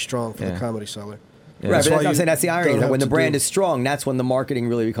very, very strong for the Yeah. Comedy Cellar. Yeah. Right, That's but why I'm saying that's the you irony. don't That have when the to brand do- is strong, that's when the marketing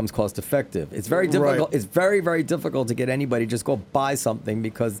really becomes cost effective. It's very difficult. Right. It's very, very difficult to get anybody to just go buy something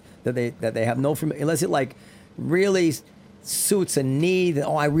because that they have no unless it like really suits a need.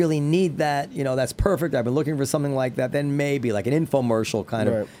 Oh, I really need that. That's perfect. I've been looking for something like that. Then maybe like an infomercial kind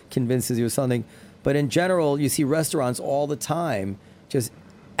Right. of convinces you of something. But in general, you see restaurants all the time just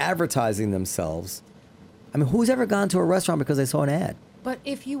advertising themselves. I mean, who's ever gone to a restaurant because they saw an ad? But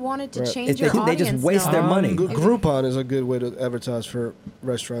if you wanted to Right. change They your just audience, waste their money. Groupon is a good way to advertise for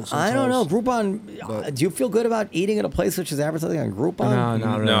restaurants. I don't know. sometimes. Groupon, But- do you feel good about eating at a place which is advertising on Groupon? No,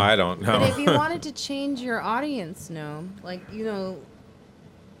 not really. No, I don't know. But if you wanted to change your audience,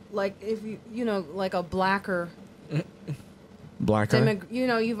 like if you know, like a blacker. Blacker.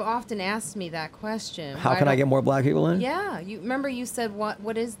 You've often asked me that question. How can I get more black people in? Yeah, you remember you said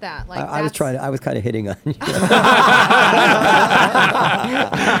what is that? Like I was trying. I was kind of hitting on you.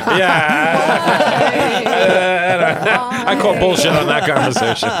 I call bullshit on that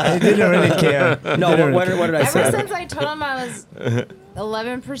conversation. I didn't really care. No, what did I say? Ever since I told him I was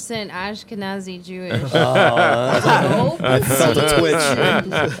 11% Ashkenazi Jewish. I felt a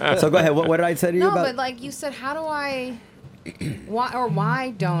twitch. So go ahead. What did I say to you No, about? but like you said, how do I?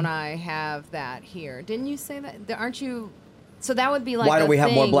 Why don't I have that here? Didn't you say that? Aren't you? So that would be like. Why don't we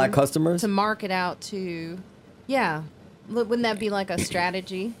have more thing black customers? to market out to? Yeah, wouldn't that be like a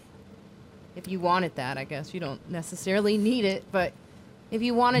strategy? If you wanted that, I guess you don't necessarily need it, but if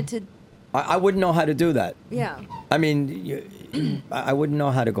you wanted to. I wouldn't know how to do that. Yeah. I mean, I wouldn't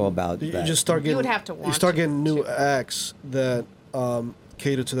know how to go about You that. just start getting. You would have to want You start to, getting new too. acts that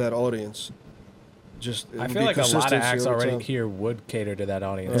cater to that audience. I feel like a lot of acts already here would cater to that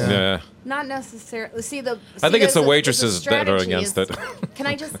audience. Yeah. Not necessarily. See the. I think it's the there's waitresses that are strategy against is- it. Can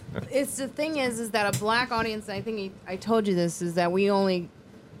I just? It's the thing is that a black audience. I think I told you this is that we only.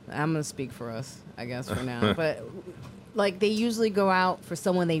 I'm gonna speak for us, I guess, for now. But like they usually go out for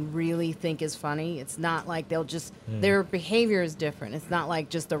someone they really think is funny. It's not like they'll just their behavior is different. It's not like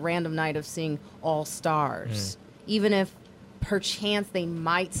just a random night of seeing all stars. Even if perchance they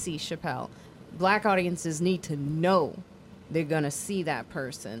might see Chappelle. Black audiences need to know they're gonna see that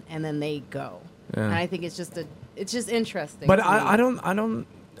person, and then they go. Yeah. And I think it's just interesting. But to me. I don't.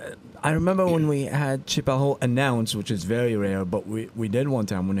 I remember when we had Chappelle announce, which is very rare, but we did one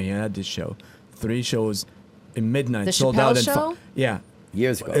time when he had this show, 3 shows in midnight, The sold Chappelle out in show? yeah,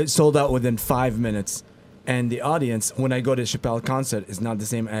 Years ago. it sold out within 5 minutes, and the audience when I go to Chappelle concert is not the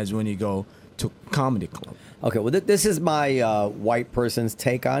same as when you go to comedy club. Okay, well, this is my white person's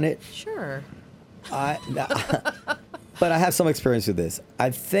take on it. Sure. But I have some experience with this.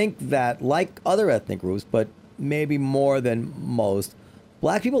 I think that, like other ethnic groups, but maybe more than most,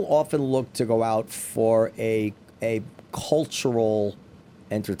 black people often look to go out for a cultural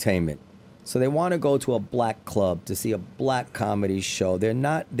entertainment. So they want to go to a black club to see a black comedy show. They're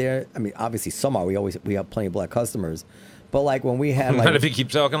not there. I mean, obviously some are. We have plenty of black customers. But like when we had like Not if you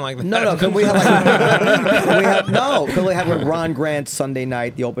keep talking like that. no, because we have like because we have like Ron Grant's Sunday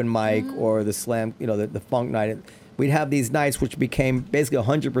night, the open mic, or the slam, the funk night. We'd have these nights which became basically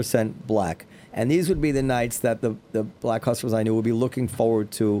 100% black, and these would be the nights that the black customers I knew would be looking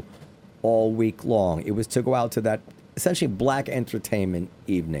forward to all week long. It was to go out to that essentially black entertainment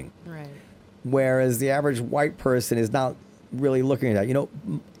evening, Right. whereas the average white person is not really looking at that.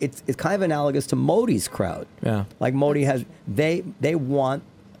 It's kind of analogous to Modi's crowd. Yeah. Like Modi has, they want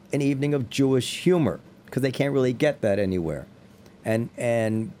an evening of Jewish humor because they can't really get that anywhere, and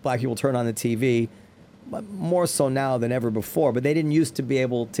black people turn on the TV, more so now than ever before. But they didn't used to be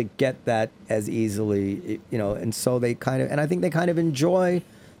able to get that as easily, and so they and I think they kind of enjoy.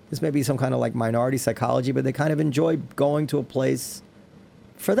 This may be some kind of like minority psychology, but they kind of enjoy going to a place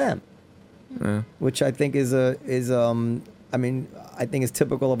for them, which I think I think is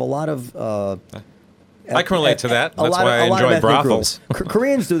typical of a lot of. I can relate to that. That's lot why of- I a lot of enjoy ethnic brothels. groups.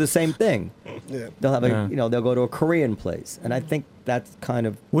 Koreans do the same thing. Yeah. They'll have they'll go to a Korean place, and I think that's kind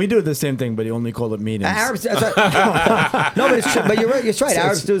of. We do the same thing, but you only call it meetings. Arabs, that's right. No, but it's true, but you're right. It's right.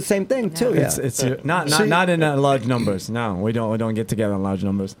 Arabs do the same thing too. Yeah. It's not in large numbers. No, we don't get together in large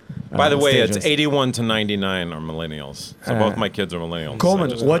numbers. By the way, stages. it's 81 to 99 are millennials. So both my kids are millennials. Coleman,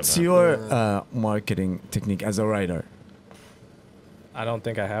 So just what's know your marketing technique as a writer? I don't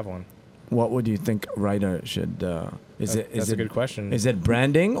think I have one. What would you think a writer should? Is That's it a good question. Is it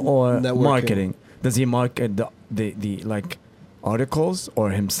branding or Networking. marketing? Does he market the like articles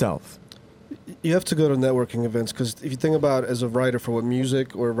or himself? You have to go to networking events because if you think about as a writer for what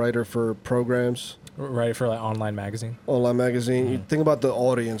music or a writer for programs, Right, for like online magazine. online magazine, you think about the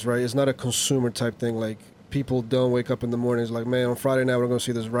audience, right? It's not a consumer type thing. Like people don't wake up in the mornings like, man, on Friday night we're going to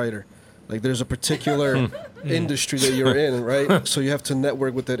see this writer. Like there's a particular industry that you're in, right? So you have to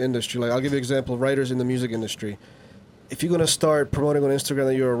network with that industry. Like I'll give you an example, writers in the music industry. If you're going to start promoting on Instagram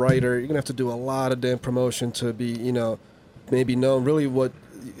that you're a writer, you're going to have to do a lot of damn promotion to be, maybe known. Really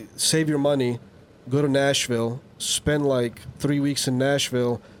save your money, go to Nashville, spend like 3 weeks in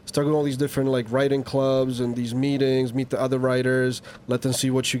Nashville, start going to all these different like writing clubs and these meetings, meet the other writers, let them see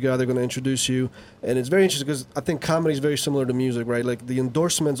what you got. They're going to introduce you. And it's very interesting because I think comedy is very similar to music, right? Like the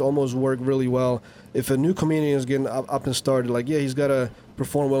endorsements almost work really well. If a new comedian is getting up and started, like, yeah, he's got to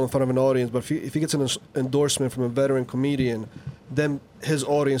perform well in front of an audience. But if he gets an endorsement from a veteran comedian, then his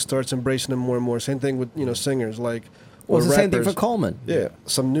audience starts embracing him more and more. Same thing with, singers. Like, Well, it's Or the same thing rappers. for Coleman. Yeah,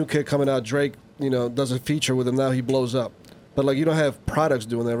 some new kid coming out, Drake, does a feature with him. Now he blows up. But like you don't have products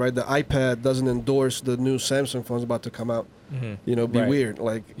doing that, right? The iPad doesn't endorse the new Samsung phone's about to come out. Be Right. weird.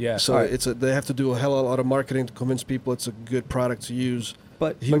 Like Yeah. So they have to do a hell of a lot of marketing to convince people it's a good product to use.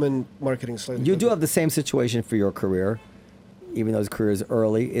 But Human marketing is slightly you do different. have the same situation for your career, even though his career is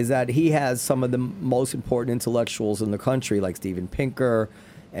early, is that he has some of the most important intellectuals in the country, like Steven Pinker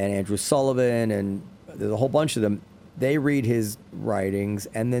and Andrew Sullivan, and there's a whole bunch of them. They read his writings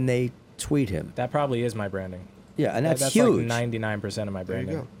and then they tweet him. That probably is my branding. Yeah, and that's like huge. 99% of my There you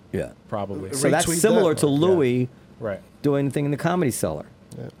branding. go. Yeah. Probably. So that's Retweet similar that. to Louis Right. doing the thing in the Comedy Cellar.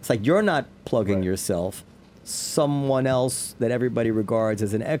 Yeah. It's like you're not plugging Right. yourself. Someone else that everybody regards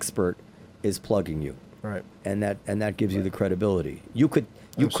as an expert is plugging you. Right. And that gives you the credibility. You couldn't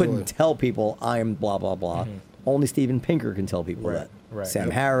Absolutely. tell people I'm blah blah blah. Only Steven Pinker can tell people Right, that. right. Sam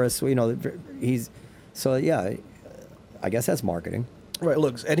Yep. Harris, he's so yeah. I guess that's marketing. Right.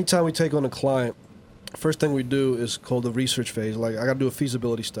 Look, anytime we take on a client, first thing we do is called the research phase. Like I got to do a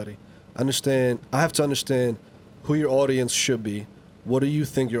feasibility study. I have to understand who your audience should be. What do you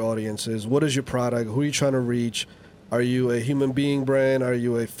think your audience is? What is your product? Who are you trying to reach? Are you a human being brand? Are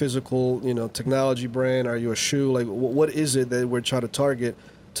you a physical, technology brand? Are you a shoe? Like, what is it that we're trying to target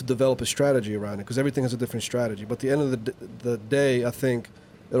to develop a strategy around it? Because everything has a different strategy. But at the end of the day, I think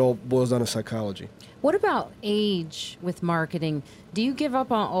it all boils down to psychology. What about age with marketing? Do you give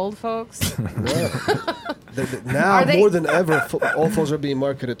up on old folks? Now Are they- more than ever, all folks are being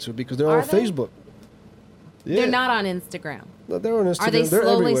marketed to because they're Are on they? Facebook. Yeah. They're not on Instagram. No, they're on Instagram. Are they They're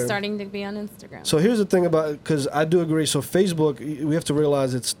slowly everywhere. starting to be on Instagram? So here's the thing about because I do agree. So Facebook, we have to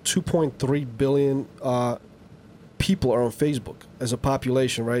realize it's 2.3 billion people are on Facebook as a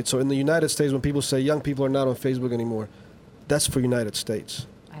population, right? So in the United States, when people say young people are not on Facebook anymore, that's for United States.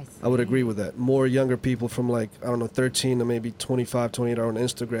 I would agree with that. More younger people from 13 to maybe 25, 28 are on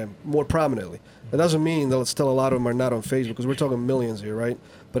Instagram more prominently. That doesn't mean that still a lot of them are not on Facebook because we're talking millions here, right?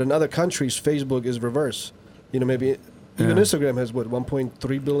 But in other countries, Facebook is reverse. Maybe even Yeah. Instagram has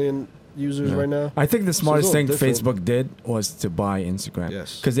 1.3 billion users right now. I think the So it's a smartest thing little different. Facebook did was to buy Instagram.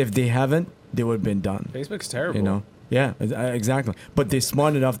 Yes. Because if they haven't, they would have been done. Facebook's terrible. You know? Yeah, exactly. But they're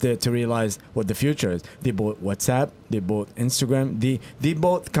smart enough to realize what the future is. They bought WhatsApp, they bought Instagram, they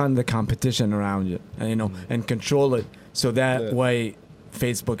bought kind of the competition around it, and control it. So that way,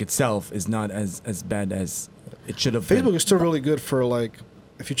 Facebook itself is not as bad as it should have been. Facebook is still really good for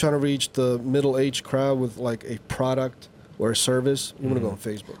if you're trying to reach the middle-aged crowd with a product or a service, you want to go on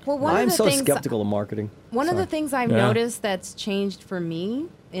Facebook. Well, one I'm of the so things skeptical of marketing. One of the things I've Yeah. noticed that's changed for me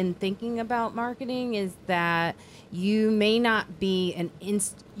in thinking about marketing is that you may not be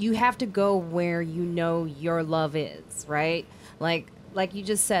you have to go where your love is, right? Like you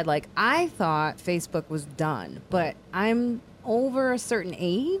just said, I thought Facebook was done, but I'm over a certain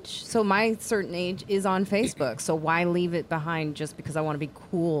age, so my certain age is on Facebook. So why leave it behind just because I want to be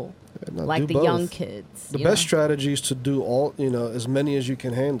cool, No, like do the young both. kids? The you best know? strategy is to do all, as many as you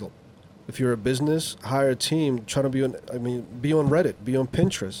can handle. If you're a business, hire a team. Try to be on Reddit, be on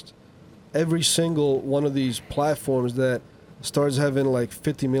Pinterest. Every single one of these platforms that starts having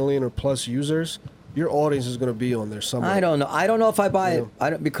 50 million or plus users, your audience is going to be on there somewhere. I don't know. I don't know if I buy it.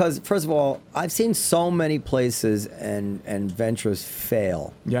 Yeah. Because first of all, I've seen so many places and ventures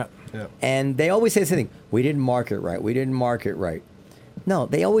fail. Yeah. Yeah. And they always say something, we didn't market right. We didn't market right. No,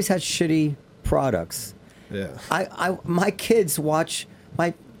 they always had shitty products. Yeah. My kids watch,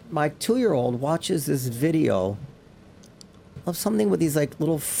 my 2-year-old watches this video of something with these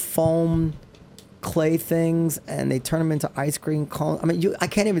little foam clay things, and they turn them into ice cream cones. I mean, I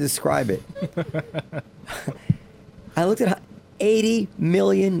can't even describe it. I looked at 80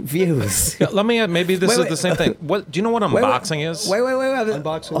 million views. Yeah, let me add, maybe this Wait, is the same thing. What do you know what unboxing is? Wait.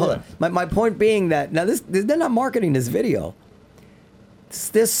 Unboxing, Hold yeah. on. My point being that now they're not marketing this video.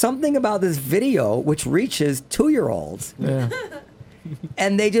 There's something about this video which reaches 2-year-olds. Yeah.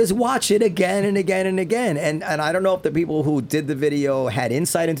 And they just watch it again and again and again. And I don't know if the people who did the video had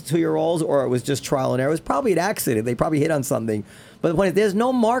insight into 2-year-olds or it was just trial and error. It was probably an accident. They probably hit on something. But the point is, there's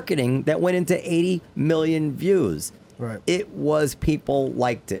no marketing that went into 80 million views. Right. It was people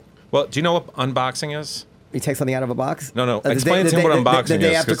liked it. Well, do you know what unboxing is? You take something out of a box? No. The Explain day- to him what the- unboxing the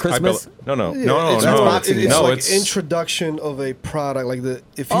day is. after 'cause I Christmas? No. Yeah, No. it's unboxing. It's No, like introduction of a product.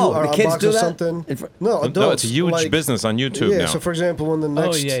 If you Oh, are the kids do unboxing that? something. No, adults. No, it's a huge business on YouTube Yeah. now. So for example, when the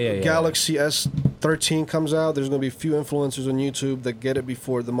next yeah. Galaxy S13 comes out, there's going to be a few influencers on YouTube that get it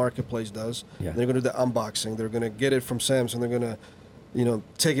before the marketplace does. Yeah. They're going to do the unboxing. They're going to get it from Samsung. They're going to,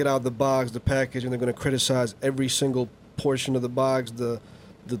 take it out of the box, the package, and they're going to criticize every single portion of the box.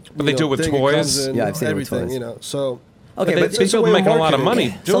 But they do it with thing toys? comes in, Yeah, I've seen it with everything. toys. So Okay, But but these people making a lot of money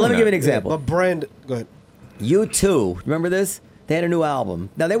doing so let me give you an that. example. But brand, go ahead. U2, remember this? They had a new album.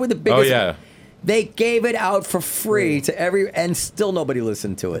 Now they were the biggest. Oh, yeah. They gave it out for free to and still nobody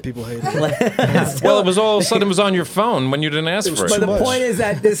listened to it. People hate it. Well, it was all of a sudden it was on your phone when you didn't ask for But it. the much. point is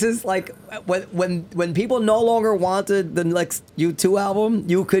that this is like when people no longer wanted the next U2 album,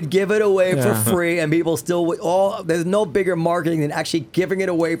 you could give it away for free, and people still there's no bigger marketing than actually giving it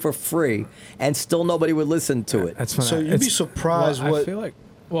away for free, and still nobody would listen to it. That's funny. So you'd be surprised I what. feel like.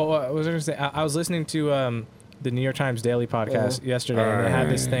 Well, what I was going to say, I was listening to the New York Times Daily podcast yesterday, and they had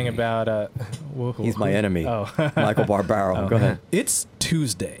this thing about. He's my enemy. Oh, Michael Barbaro. Go ahead. it's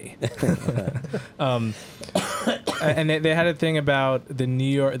Tuesday. And they had a thing about the New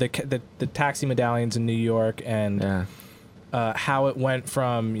York, the taxi medallions in New York, and how it went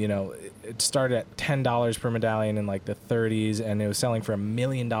from it started at $10 per medallion in like the 30s, and it was selling for $1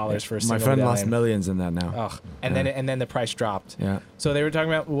 million for a single My friend medallion. lost millions in that now. Ugh. And then the price dropped. Yeah. So they were talking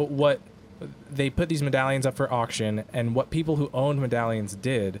about what they put these medallions up for auction, and what people who owned medallions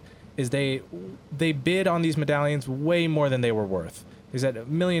did is they bid on these medallions way more than they were worth. They said $1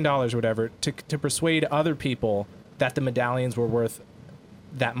 million or whatever to persuade other people that the medallions were worth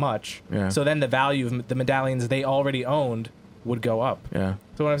that much. Yeah. So then the value of the medallions they already owned would go up. Yeah.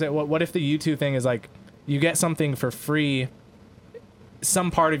 So what I'm saying, what if the U2 thing is like you get something for free? Some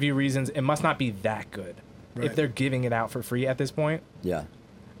part of you reasons it must not be that good if Right. they're giving it out for free at this point. Yeah.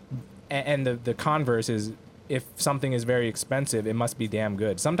 And the converse is, if something is very expensive, it must be damn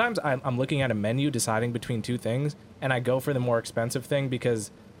good. Sometimes I'm looking at a menu deciding between two things, and I go for the more expensive thing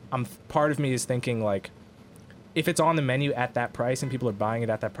because part of me is thinking like, if it's on the menu at that price and people are buying it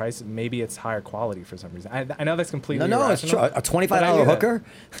at that price, maybe it's higher quality for some reason. I know that's completely No, it's true. irrational, A $25 but I do that. hooker?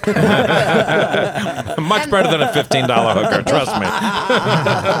 Much better than a $15 hooker, trust me.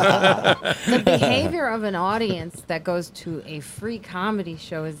 The behavior of an audience that goes to a free comedy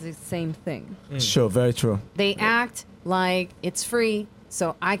show is the same thing. Sure, very true. They act like it's free,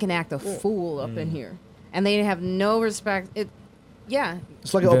 so I can act a fool up in here. And they have no respect. It's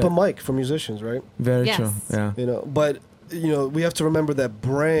like an open mic for musicians, right? Very Yes. true. Yeah. But we have to remember that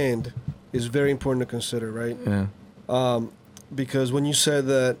brand is very important to consider, right? Yeah. Because when you said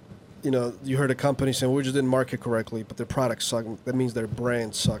that, you heard a company saying we just didn't market correctly, but their product sucked. That means their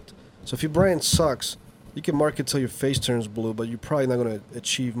brand sucked. So if your brand sucks, you can market till your face turns blue, but you're probably not going to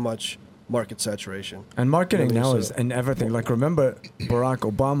achieve much market saturation. And marketing You know, now so- is in everything. Like, remember, Barack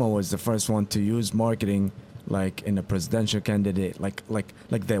Obama was the first one to use marketing, like in a presidential candidate, like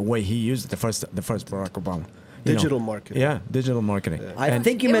the way he used it, the first Barack Obama. You know. Digital marketing. Yeah, digital marketing. Yeah. I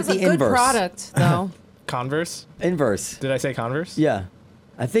think you It meant was the a good inverse. product, though. Converse? Inverse. Did I say Converse? Yeah.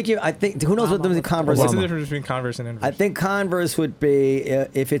 I think who knows what the Converse What's is? the difference between Converse and Inverse? I think Converse would be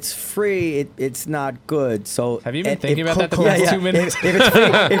if it's free, it's not good. So Have you been and thinking if- about that the last 2 minutes?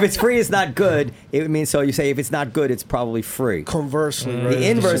 If it's free, it's not good. It means so you say if it's not good, it's probably free. Conversely, right? The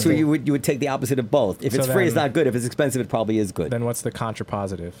inverse, you would take the opposite of both. If So it's free, it's then- not good. If it's expensive, it probably is good. Then what's the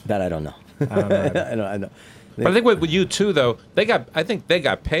contrapositive? That I don't know. I don't know either. I know. But I think with U2 though, I think they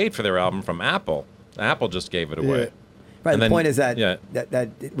got paid for their album from Apple. Apple just gave it away. Yeah. Right. And The then- point is that, yeah.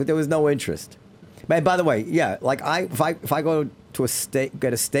 that there was no interest. And by the way, yeah, like if I go to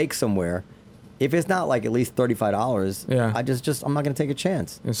get a steak somewhere, if it's not like at least $35, Yeah. I'm not going to take a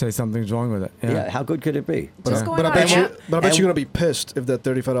chance. You say something's wrong with it. Yeah. Yeah. How good could it be? Just Yeah. going But I on bet a you, nap. but I bet And- you're gonna be pissed if that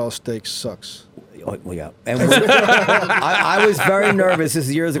 $35 steak sucks. Oh, well, yeah. And I was very nervous. This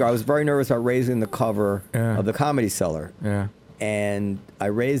is years ago. I was very nervous about raising the cover Yeah. of the Comedy Cellar. Yeah. And I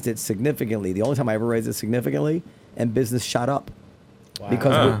raised it significantly. The only time I ever raised it significantly, and business shot up.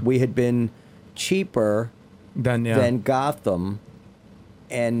 Because we had been cheaper Then than Gotham,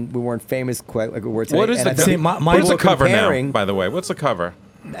 and we weren't famous quite like we were today. What is And I the think what is people the were cover now? comparing- By the way, what's the cover?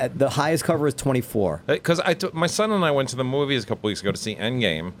 The highest cover is 24. Because my son and I went to the movies a couple weeks ago to see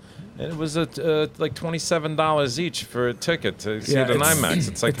Endgame, and it was like $27 each for a ticket to see Yeah, it in it's- IMAX.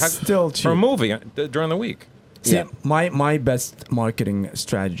 It's like it's still for a cheap. movie during the week. See, Yeah. my best marketing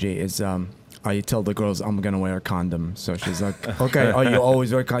strategy is I tell the girls I'm gonna wear a condom. So she's like, okay, oh, you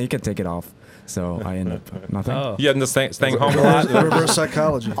always wear a condom. You can take it off. So I end up nothing. Oh. You end up staying home a lot. Reverse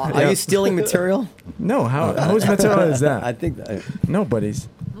psychology. Are you stealing material? No, whose material is that? I think Nobody's.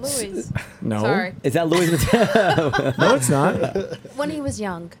 Louis. No. Sorry. is that Louis material? No, it's not. When he was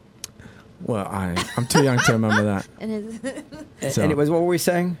young. Well, I'm too young to remember that. And his So- Anyways, what were we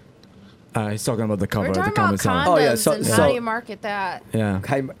saying? He's talking about the cover We're of the talking about Comedy Cellar. condoms Oh, yeah, so- and so- how do you market that? Yeah.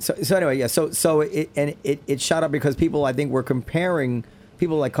 Okay, so anyway, yeah. So it shot up because people I think were comparing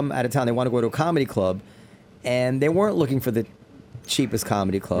people like come out of town. They want to go to a comedy club, and they weren't looking for the cheapest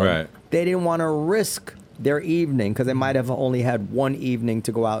comedy club. Right. They didn't want to risk their evening, because they might have only had one evening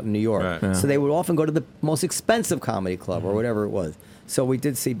to go out in New York. Right. Yeah. So they would often go to the most expensive comedy club or whatever it was. So we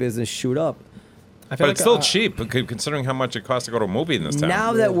did see business shoot up. I feel But it's still cheap, considering how much it costs to go to a movie in this town.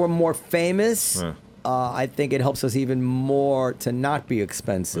 Now that we're more famous, Yeah. I think it helps us even more to not be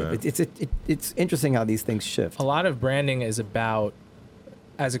expensive. Yeah. It's interesting how these things shift. a lot of branding is about,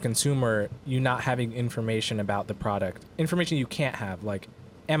 as a consumer, you not having information about the product, information you can't have, like,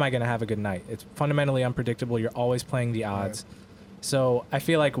 am I going to have a good night? It's fundamentally unpredictable. You're always playing the odds. So I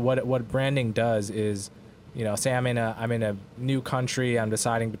feel like what branding does is, you know, say I'm in a new country, I'm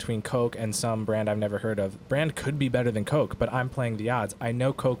deciding between Coke and some brand I've never heard of. Brand could be better than Coke, but I'm playing the odds. I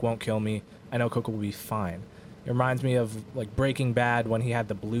know Coke won't kill me. I know Coke will be fine. It reminds me of like Breaking Bad when he had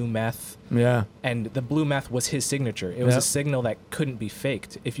the blue meth. Yeah. And the blue meth was his signature. It was Yep. a signal that couldn't be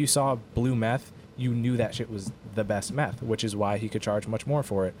faked. If you saw blue meth, you knew that shit was the best meth, which is why he could charge much more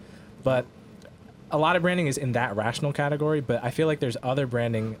for it. But a lot of branding is in that rational category, but I feel like there's other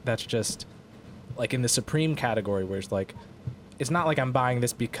branding that's just like in the supreme category where it's like, it's not like I'm buying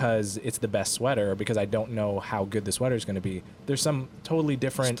this because it's the best sweater or because I don't know how good the sweater is going to be. There's some totally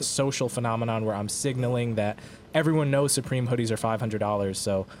different social phenomenon where I'm signaling that everyone knows Supreme hoodies are $500,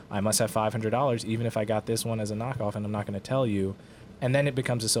 so I must have $500 even if I got this one as a knockoff and I'm not going to tell you. And then it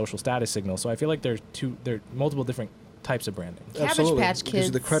becomes a social status signal. So I feel like there are multiple different types of branding. Cabbage Patch It gives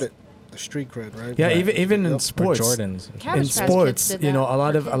you the Kids. credit, the street cred, right? Yeah, Right. even in Yep. sports. Or Jordans. Cabbage In Patch sports, Kids did you know, that a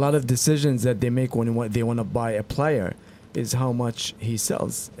lot for of kids. decisions that they make when they want to buy a player is how much he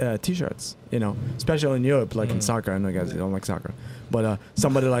sells T-shirts. You know, especially in Europe, like in soccer. I know you guys don't like soccer, but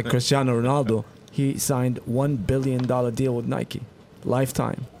somebody like Cristiano Ronaldo, he signed $1 billion deal with Nike,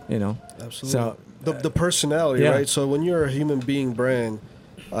 lifetime. You know, Absolutely. so The personality, yeah. right? So when you're a human being brand,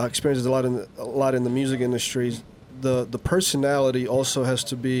 experiences a lot in the music industries. The personality also has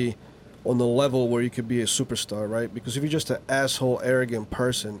to be on the level where you could be a superstar, right? Because if you're just an asshole, arrogant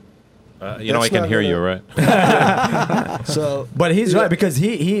person, You know, I That's can not hear gonna- you, right? so But he's Yeah. right because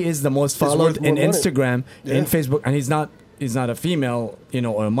he is the most worth followed more in money. Instagram, Yeah. in Facebook, and he's not a female, you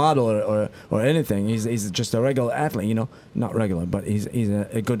know, or a model or anything. He's just a regular athlete, you know, not regular, but he's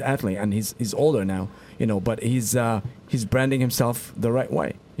a good athlete, and he's older now, you know, but he's branding himself the right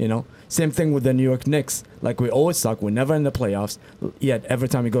way, you know. Same thing with the New York Knicks. Like, we always suck. We're never in the playoffs. Yet every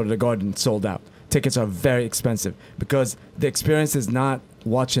time you go to the Garden, it's sold out. Tickets are very expensive because the experience is not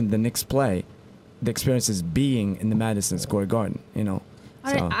watching the Knicks play. The experience is being in the Madison Square Garden, you know.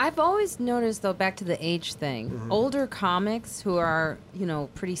 So, I've always noticed, though, back to the age thing, older comics who are, you know,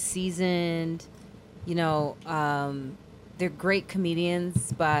 pretty seasoned, you know, they're great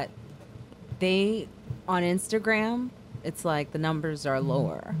comedians, but they, on Instagram, it's like the numbers are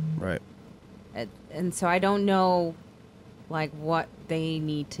lower. right. And so I don't know, like, what they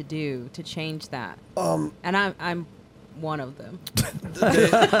need to do to change that. And I'm one of them.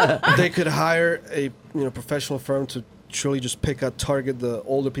 They could hire a professional firm to truly just target the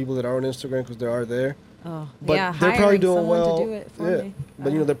older people that are on Instagram because they are there. Oh, But yeah, they're probably hiring doing someone well. to do it for Yeah, me.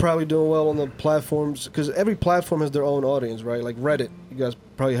 but they're probably doing well on the platforms because every platform has their own audience, right? Like Reddit, you guys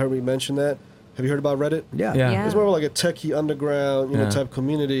probably heard me mention that. Have you heard about Reddit? Yeah. Yeah. It's more like a techie underground, Yeah. type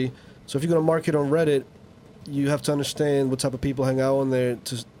community. So if you're gonna market on Reddit, you have to understand what type of people hang out on there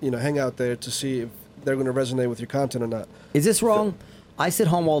hang out there to see if they're gonna resonate with your content or not. Is this wrong? I sit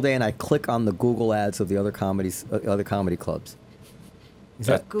home all day and I click on the Google ads of the other comedy clubs.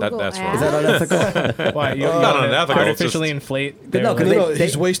 Google That's ads? Is that unethical? Why you not wanna unethical, it's artificially just- inflate? No, 'cause No, they-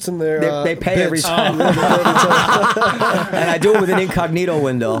 he's wasting their. they pay every bits. time. and I do it with an incognito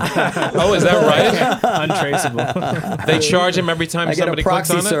window. Oh, is that right? untraceable. They charge him every time I get a somebody clicks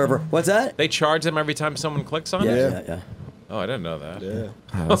proxy on server. it? What's that? They charge him every time someone clicks on Yeah, it? yeah, yeah. Oh, I didn't know that. Yeah.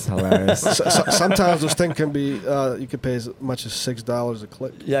 oh, that's hilarious. Sometimes those things can be. You could pay as much as $6 a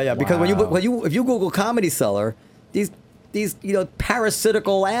click. Yeah, yeah. Because Wow. if you Google Comedy Cellar, these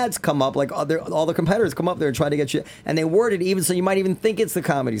parasitical ads come up, like all the competitors come up there and try to get you, and they word it even so you might even think it's the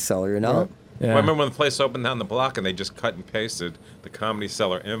Comedy Cellar, you know? Right. Yeah. Well, I remember when the place opened down the block and they just cut and pasted the Comedy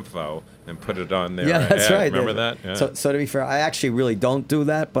Cellar info and put it on there. Yeah, that's right. Remember that? Yeah. So to be fair, I actually really don't do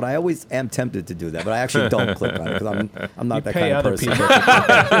that, but I always am tempted to do that. But I actually don't click on it because I'm not You that pay kind of other person. people.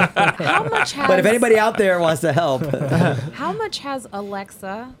 How much has But if anybody out there wants to help, How much has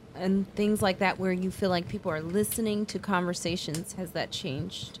Alexa and things like that where you feel like people are listening to conversations, has that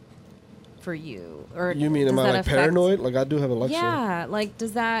changed for you? Or You mean does am I that like affect- paranoid? Like I do have Alexa. Yeah, like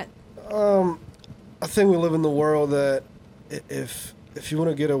does that I think we live in the world that if you want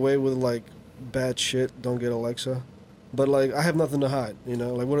to get away with like bad shit, don't get Alexa. But like I have nothing to hide,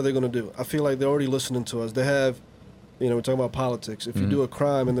 Like what are they gonna do? I feel like they're already listening to us. They have You know, we're talking about politics. If you do a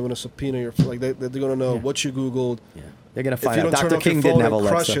crime and they want to subpoena your, like they're going to know what you Googled. Yeah. They're going to If find you out don't turn Dr. off your King phone didn't have and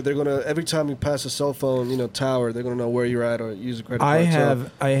crush Alexa. it, they're going to, every time you pass a cell phone, you know, tower, they're going to know where you're at or use a credit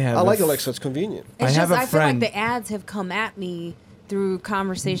card. I like Alexa. It's convenient. It's I have just, a I feel like friend- the ads have come at me through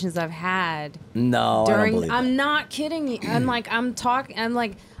conversations I've had. No, I don't believe that. I'm not kidding you. I'm like,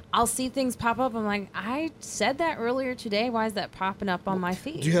 I'll see things pop up. I'm like, I said that earlier today. Why is that popping up on my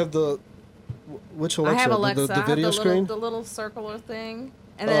feed? Do you have which Alexa? I have Alexa. The I have video screen? the little circular thing.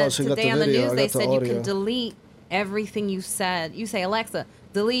 And Oh, then so you got today the on the video. news, I they got the said you audio. can delete everything you said. You say, Alexa,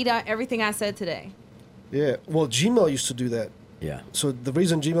 delete everything I said today. Yeah. Well, Gmail used to do that. Yeah. So the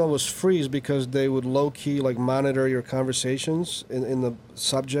reason Gmail was free is because they would low-key like monitor your conversations in the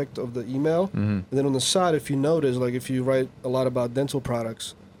subject of the email. And then on the side, if you notice, like if you write a lot about dental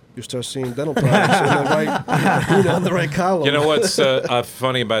products, you start seeing dental products in the right column. You know what's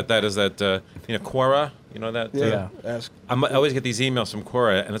funny about that is that Quora, you know that. Yeah. Ask. I always get these emails from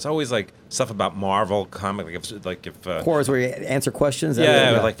Quora, and it's always like stuff about Marvel comic, like if Quora is where you answer questions.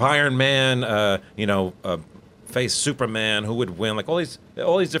 yeah, like Iron Man, face Superman, who would win, like all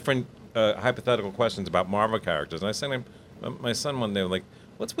these different hypothetical questions about Marvel characters. And I sent my son one day, like,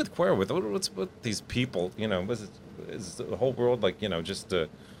 what's with Quora? What's with these people? You know, is the whole world like just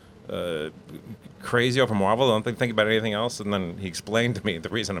crazy over Marvel? Don't they think about anything else? And then he explained to me the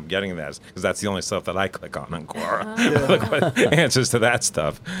reason I'm getting that is because that's the only stuff that I click on Quora. Answers to that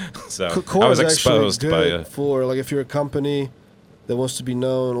stuff. So Quora I was is actually exposed good by for like if you're a company that wants to be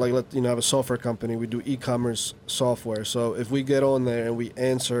known, like have a software company. We do e-commerce software. So if we get on there and we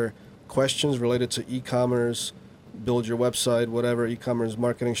answer questions related to e-commerce, build your website, whatever e-commerce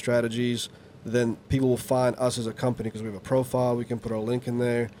marketing strategies, then people will find us as a company because we have a profile. We can put our link in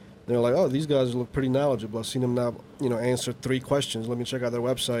there. They're like, oh, these guys look pretty knowledgeable. I've seen them now, answer 3 questions. Let me check out their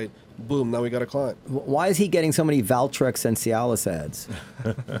website. Boom, now we got a client. Why is he getting so many Valtrex and Cialis ads?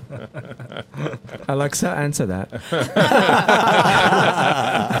 Alexa, answer that.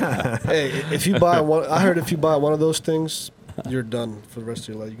 Hey, if you buy one, I heard if you buy one of those things, you're done for the rest of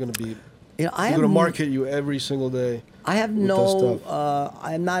your life. You're going to be, You know, going to market you every single day. I have with that stuff.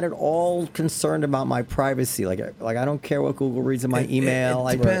 I'm not at all concerned about my privacy. Like I don't care what Google reads in my email.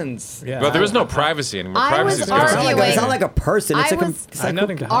 It depends. Yeah. Well, there is no privacy anymore. I Privacy was is gonna- arguing- It's not like a person. It's I like was it's like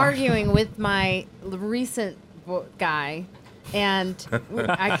nothing to hide. arguing with my recent guy, and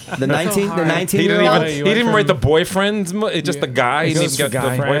the 19 the 19 He year didn't old. even. You He went didn't from- write the boyfriend. Just the guy. He didn't Just even the get the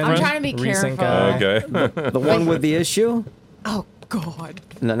guy. boyfriend. I'm trying to be Recent careful. guy. Okay. The one with the issue? Oh God.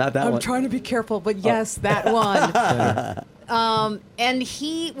 No, not that I'm one. trying to be careful, but yes, that one. And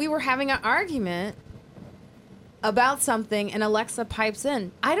we were having an argument about something, and Alexa pipes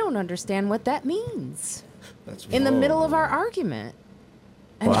in. I don't understand what that means. That's In the middle of our argument.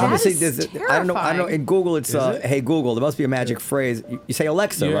 And Well, that obviously, is I don't know. terrifying. In Google, it's it? hey Google. There must be a magic phrase. You say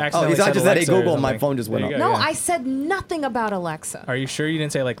Alexa. You right? Oh, accidentally I said just said hey Alexa or Google, and my something. phone just went There up. you go. No, yeah. I said nothing about Alexa. Are you sure you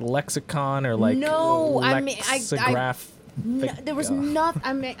didn't say like lexicon or like No, I mean, lexicograph? No, there was nothing.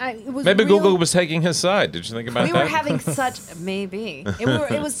 I mean, it was Maybe real- Google was taking his side. Did you think about We that? were having such maybe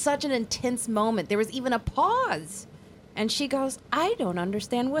it was such an intense moment. There was even a pause, and she goes, "I don't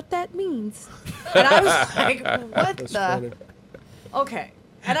understand what that means," and I was like, "What That's the?" funny. Okay,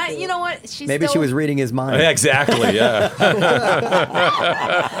 and you know what? She's Maybe she still, was reading his mind. Yeah, exactly. Yeah.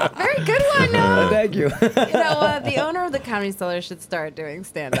 very good one. No, Thank you. the owner of the Comedy Cellar should start doing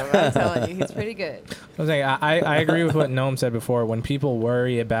stand-up. I'm telling you, he's pretty good. I was saying, I agree with what Noam said before. When people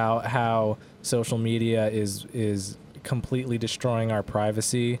worry about how social media is completely destroying our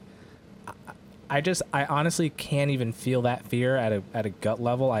privacy, I honestly can't even feel that fear at a gut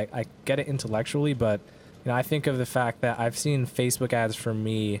level. I get it intellectually, but I think of the fact that I've seen Facebook ads for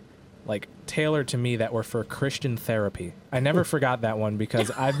me, like tailored to me, that were for Christian therapy. I never forgot that one because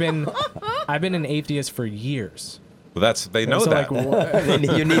I've been an atheist for years. Well, they know So, that.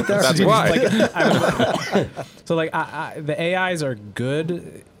 You need therapy. That's why. So the AIs are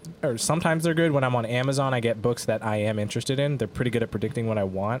good, or sometimes they're good. When I'm on Amazon, I get books that I am interested in. They're pretty good at predicting what I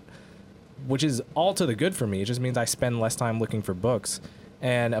want, which is all to the good for me. It just means I spend less time looking for books.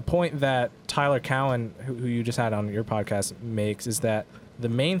 And a point that Tyler Cowen, who you just had on your podcast, makes is that the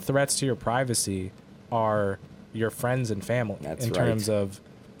main threats to your privacy are your friends and family. That's in right. terms of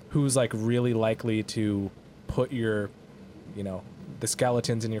who's like really likely to put your, the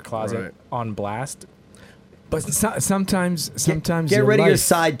skeletons in your closet Right. on blast. But sometimes Get your rid of your life-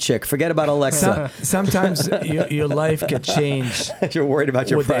 side chick. Forget about Alexa. Sometimes your life could change You're worried about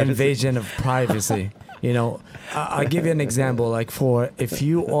your with the privacy. invasion of privacy. I'll give you an example. Like if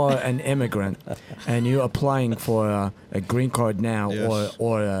you are an immigrant and you're applying for a green card now Yes.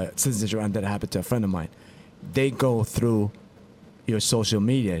 or a citizenship, and that happened to a friend of mine, they go through your social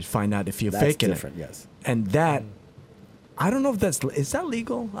media to find out if you're That's faking different, it. yes. And that, I don't know if is that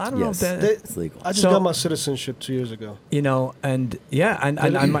legal? I don't know if Yes. that. It's legal. I just So- got my citizenship 2 years ago. You know, and yeah,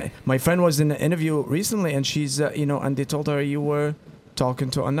 and my friend was in an interview recently, and she's, and they told her you were talking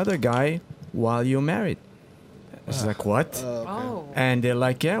to another guy while you were married. She's like, what? Oh. And they're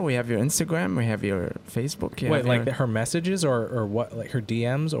like, yeah, we have your Instagram, we have your Facebook. You Wait, have like your, her messages or what? Like her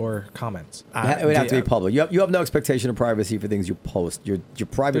DMs or comments? It would have to be public. You have no expectation of privacy for things you post. Your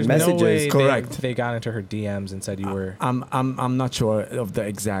private There's messages. no way Correct. They got into her DMs and said you were. I'm not sure of the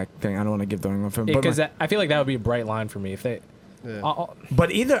exact thing. I don't want to give the wrong information. Because I feel like that would be a bright line for me if they. Yeah.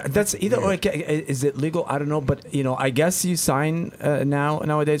 But either or is it legal? I don't know. But I guess you sign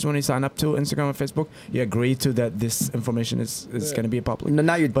nowadays when you sign up to Instagram or Facebook, you agree to that this information is going to be public. No,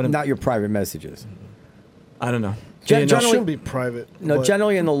 not your private messages. I don't know. It Generally, shouldn't be private. no. but-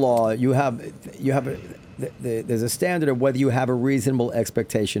 Generally, in the law, there's a standard of whether you have a reasonable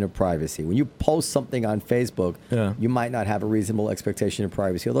expectation of privacy. When you post something on Facebook, Yeah. you might not have a reasonable expectation of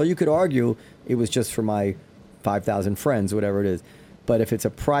privacy. Although you could argue it was just for my 5,000 friends, whatever it is. But if it's a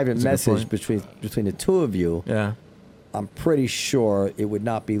private That's a good message between the two of you, Yeah. I'm pretty sure it would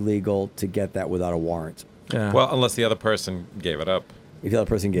not be legal to get that without a warrant. Yeah. Well, unless the other person gave it up. If the other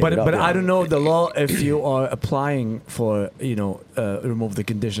person gave but it up. but yeah. I don't know the law if you are applying for remove the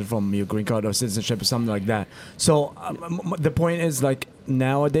condition from your green card or citizenship or something like that. So the point is like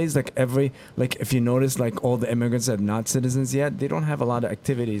nowadays if you notice like all the immigrants that are not citizens yet, they don't have a lot of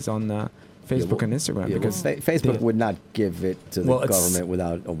activities on Facebook and Instagram because Facebook would not give it to the Well, it's- government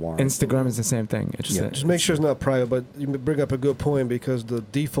without a warrant. Instagram is the same thing. It's Yeah. Just make sure it's not private. But you bring up a good point because the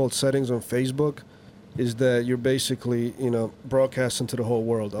default settings on Facebook is that you're basically, broadcasting to the whole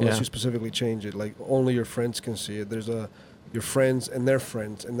world unless Yeah. you specifically change it. Like only your friends can see it. There's your friends and their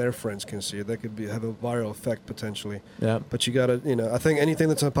friends can see it. That could have a viral effect potentially. Yeah. But you gotta, I think anything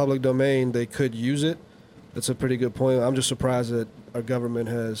that's in a public domain, they could use it. That's a pretty good point. I'm just surprised that our government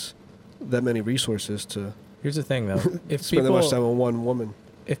has that many resources to Here's the thing, though. If spend that much time people on one woman.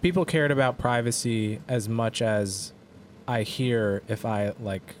 if people cared about privacy as much as I hear, if I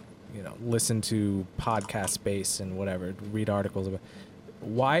listen to podcast space and whatever, read articles about,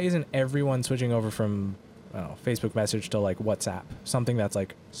 why isn't everyone switching over from Facebook message to like WhatsApp, something that's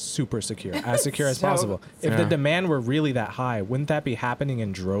like super secure, as secure as possible? If the demand were really that high, wouldn't that be happening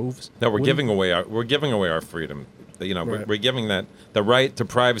in droves? No, we're giving away our freedom. Right. We're giving that the right to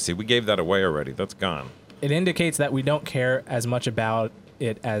privacy. We gave that away already. That's gone. It indicates that we don't care as much about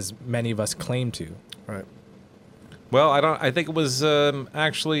it as many of us claim to. Right. Well, I think it was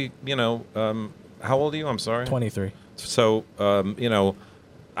actually. How old are you? I'm sorry. 23. So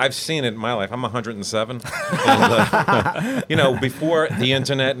I've seen it in my life. I'm 107. And, before the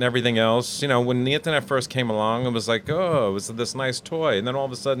internet and everything else, when the internet first came along, it was like, oh, it was this nice toy. And then all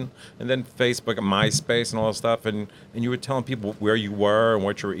of a sudden, and then Facebook and MySpace and all that stuff. And you were telling people where you were and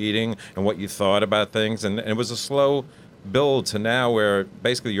what you were eating and what you thought about things. And it was a slow build to now where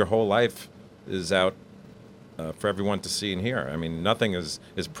basically your whole life is out for everyone to see and hear. I mean, nothing is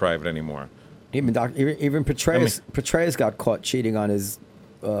private anymore. Even Petraeus got caught cheating on his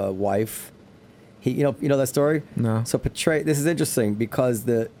wife. He, you know that story? No. So Petraeus, this is interesting because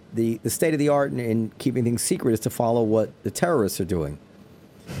the state of the art in keeping things secret is to follow what the terrorists are doing.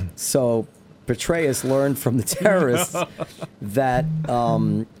 So Petraeus learned from the terrorists that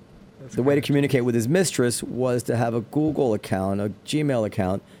the way to communicate with his mistress was to have a Google account, a Gmail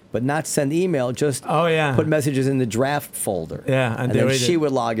account, but not send email, just put messages in the draft folder. Yeah, and they then read she it.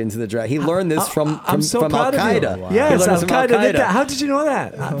 would log into the draft. He learned this from so proud of you. Al-Qaeda. Wow. He Yes, learned this from Al-Qaeda did that. How did you know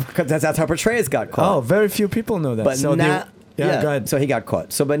that? Because that's how Petraeus got caught. Oh, very few people know that. But so now, go ahead. so he got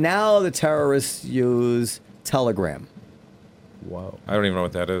caught. But now the terrorists use Telegram. Whoa. I don't even know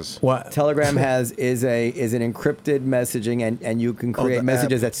what that is. What? Telegram is an encrypted messaging, and you can create the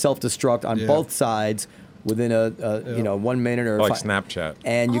messages that self-destruct on Yeah. both sides within a 1 minute or Like fi- Snapchat.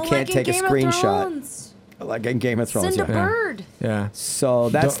 and you can't like in take a Game of screenshot Thrones. like in Game of Thrones. Send a Yeah. bird. Yeah. So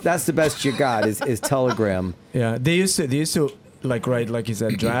that's the best you got is Telegram. Yeah. They used to write, like you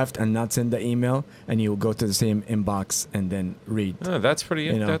said, draft and not send the email, and you go to the same inbox and then read. Oh, that's pretty.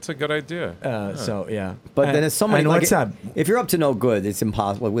 You know. That's a good idea. So yeah. But then it's so many. And like, WhatsApp. If you're up to no good, it's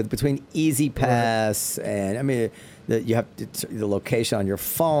impossible. Between Easy Pass and you have the location on your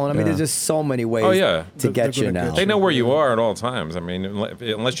phone. Yeah. There's just so many ways Oh, yeah. to get They're you gonna now. get They know where you are at all times. I mean,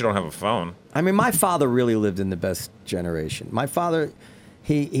 unless you don't have a phone. My father really lived in the best generation. My father,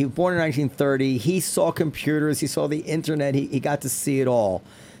 he was born in 1930. He saw computers. He saw the internet. He got to see it all.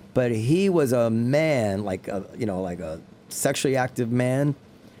 But he was a man, like a sexually active man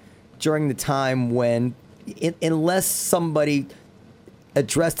during the time when unless somebody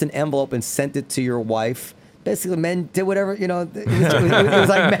addressed an envelope and sent it to your wife. Basically, men did whatever, you know. It was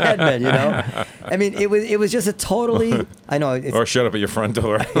like Mad Men, you know. I mean, it was just a totally. I know. Or shut up at your front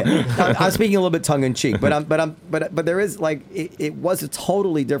door. I'm speaking a little bit tongue in cheek, but there is like it was a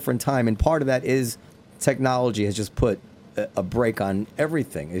totally different time, and part of that is technology has just put a break on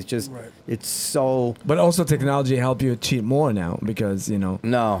everything. It's just it's so. But also, technology help you cheat more now because you know.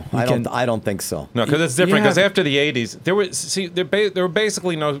 No, I don't think so. No, because it's different. Because after the '80s, there were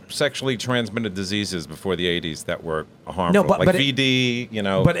basically no sexually transmitted diseases before the '80s that were harmful, No, but VD. You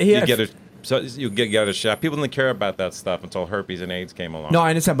know, but you get a shot. People didn't care about that stuff until herpes and AIDS came along. No,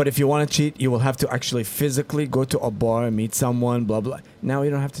 I understand. But if you want to cheat, you will have to actually physically go to a bar, meet someone, blah blah. Now you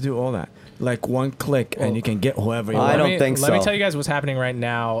don't have to do all that. Like one click and you can get whoever you want. I don't think so. Let me tell you guys what's happening right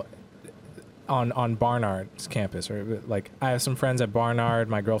now on Barnard's campus. Or like I have some friends at Barnard.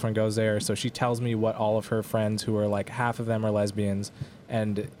 My girlfriend goes there, so she tells me what all of her friends, who are like half of them are lesbians,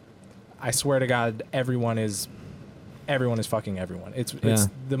 and I swear to God, everyone is fucking everyone. It's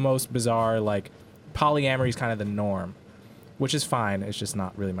the most bizarre. Like polyamory is kind of the norm, which is fine. It's just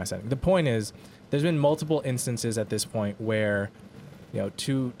not really my setting. The point is, there's been multiple instances at this point where, you know,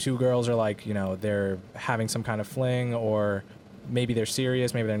 two girls are like, you know, they're having some kind of fling, or maybe they're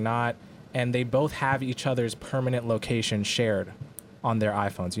serious, maybe they're not, and they both have each other's permanent location shared on their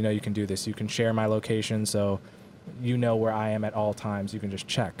iPhones. You know, you can do this. You can share my location, so you know where I am at all times. You can just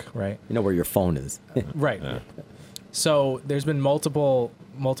check, right? You know where your phone is. Right. Yeah. So there's been multiple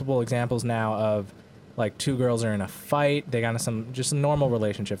examples now of like two girls are in a fight. They got in just a normal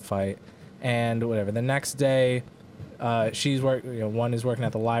relationship fight, and whatever. The next day, one is working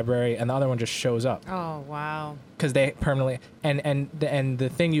at the library, and the other one just shows up. Oh wow! Because they permanently and the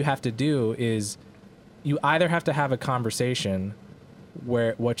thing you have to do is, you either have to have a conversation,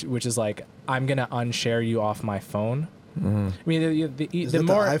 which is like, I'm gonna unshare you off my phone. Mm-hmm. I mean, is it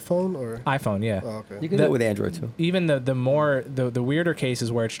more the iPhone or iPhone, yeah. Oh, okay. You can do it with Android too. Even the weirder cases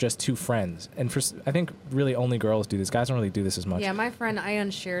where it's just two friends, and I think really only girls do this. Guys don't really do this as much. Yeah, my friend, I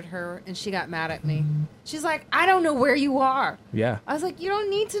unshared her, and she got mad at me. She's like, I don't know where you are. Yeah. I was like, you don't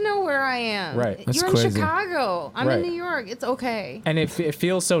need to know where I am. Right. That's You're crazy. in Chicago. I'm in New York. It's okay. And it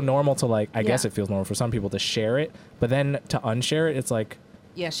feels so normal to like. I guess it feels normal for some people to share it, but then to unshare it, it's like.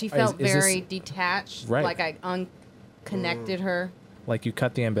 Yeah, she felt very detached. Right. Like I unconnected her. Like you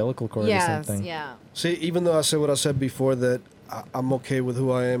cut the umbilical cord or something. Yeah. See, even though I said what I said before, that I'm okay with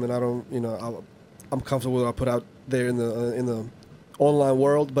who I am, and I don't, you know, I'm comfortable with what I put out there in the online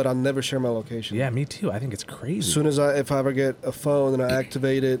world, but I never share my location. Yeah, me too. I think it's crazy. As soon as if I ever get a phone and I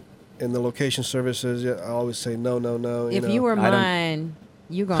activate it, and the location services, I always say no. If you were mine,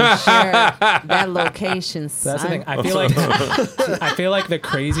 you gonna share that location, son. That's the thing. I feel like the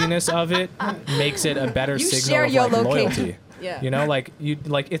craziness of it makes it a better signal of like loyalty. Yeah. You know, like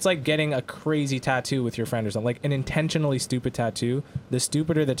it's like getting a crazy tattoo with your friend or something. Like an intentionally stupid tattoo. The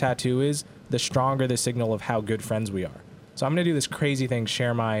stupider the tattoo is, the stronger the signal of how good friends we are. So I'm gonna do this crazy thing,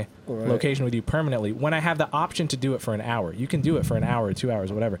 share my location with you permanently. When I have the option to do it for an hour, you can do it for an hour, 2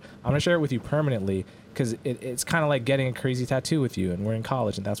 hours, whatever. I'm gonna share it with you permanently. Because it's kind of like getting a crazy tattoo with you, and we're in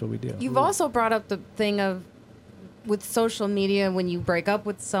college, and that's what we do. You've also brought up the thing of, with social media, when you break up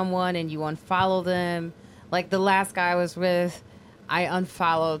with someone and you unfollow them. Like the last guy I was with, I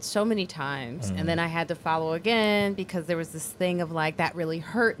unfollowed so many times, and then I had to follow again because there was this thing of like, that really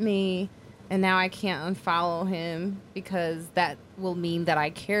hurt me, and now I can't unfollow him because that will mean that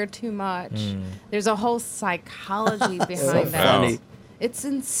I care too much. There's a whole psychology behind that. Funny. It's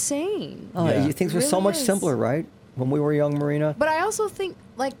insane. Things were so much simpler, right? When we were young, Marina. But I also think,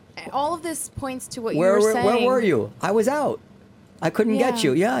 like, all of this points to what you were saying. Where were you? I was out. I couldn't get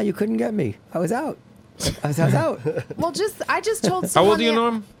you. Yeah, you couldn't get me. I was out. I was out. Well, I just told someone. How old are you,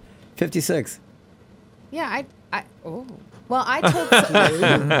 Noam? 56. Yeah, Well, I told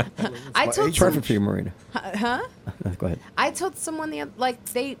Perfect for you, Marina. Huh? Go ahead. I told someone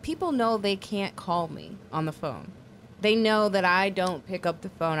people know they can't call me on the phone. They know that I don't pick up the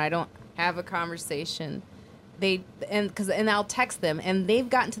phone. I don't have a conversation. And I'll text them, and they've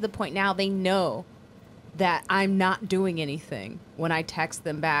gotten to the point now they know that I'm not doing anything. When I text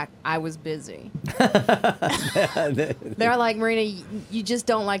them back, I was busy. They're like, Marina, you just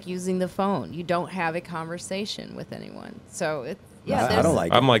don't like using the phone. You don't have a conversation with anyone. So it's I don't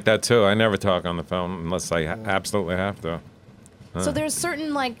like it. I'm like that too. I never talk on the phone unless I absolutely have to. So there's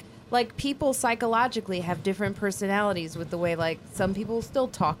certain like people psychologically have different personalities with the way, like, some people still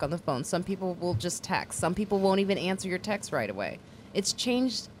talk on the phone. Some people will just text. Some people won't even answer your text right away. It's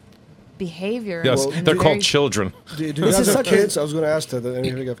changed behavior. Yes, and they're very- called children. Do you This guys is have such a- kids? I was going to ask that. Any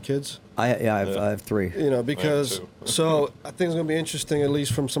of you have kids? I have 3. You know, because too. so I think it's going to be interesting, at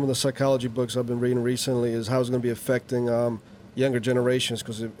least from some of the psychology books I've been reading recently, is how it's going to be affecting younger generations,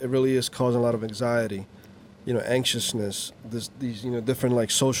 because it really is causing a lot of anxiety, you know, anxiousness, these you know, different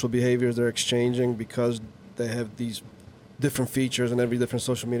like social behaviors they're exchanging because they have these different features on every different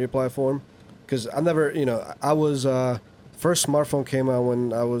social media platform. Because I never, you know, I was first smartphone came out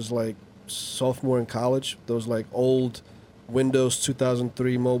when I was like sophomore in college. Those like old Windows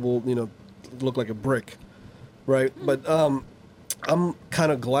 2003 mobile, you know, look like a brick, right? But I'm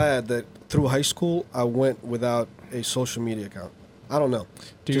kind of glad that through high school I went without a social media account. I don't know.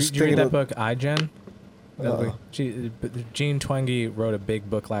 Do you Just read that thinking book, iGen? Uh-uh. Gene Twenge wrote a big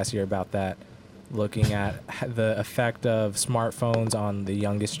book last year about that, looking at the effect of smartphones on the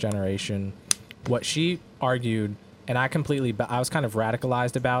youngest generation. What she argued, and I was kind of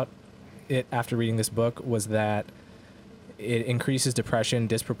radicalized about it after reading this book, was that it increases depression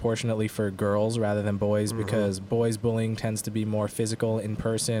disproportionately for girls rather than boys, because boys bullying tends to be more physical in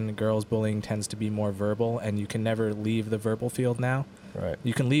person, girls bullying tends to be more verbal, and you can never leave the verbal field now. Right.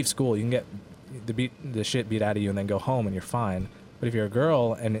 You can leave school, you can get the shit beat out of you and then go home and you're fine. But if you're a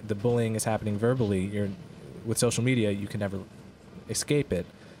girl and the bullying is happening verbally, with social media, you can never escape it.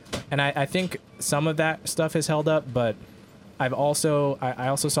 And I think some of that stuff has held up, but I also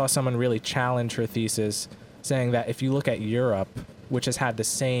saw someone really challenge her thesis, saying that if you look at Europe, which has had the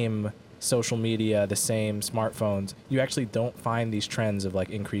same social media, the same smartphones, you actually don't find these trends of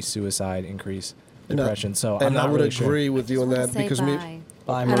like increased suicide, increased depression. So I'm and not I would really agree sure. with you on Just wanna that say because bye.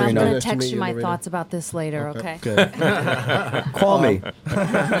 Bye, And I'm Marina. going Nice to to text meet you you, my Marina. thoughts about this later, okay? Good. Call me.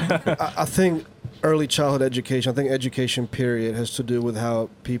 I think early childhood education, I think education period has to do with how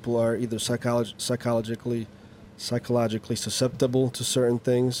people are either psychologically susceptible to certain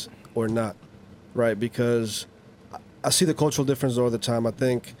things or not, right? Because I see the cultural difference all the time. I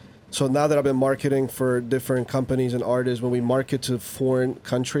think, so now that I've been marketing for different companies and artists, when we market to foreign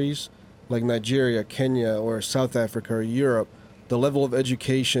countries like Nigeria, Kenya, or South Africa, or Europe, the level of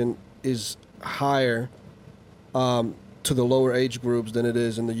education is higher to the lower age groups than it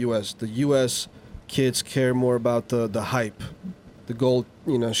is in the U.S. The U.S. kids care more about the hype, the gold,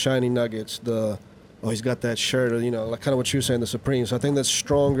 you know, shiny nuggets, he's got that shirt, or, you know, like kind of what you were saying, the Supreme. So I think that's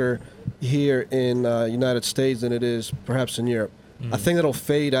stronger here in United States than it is perhaps in Europe. I think it'll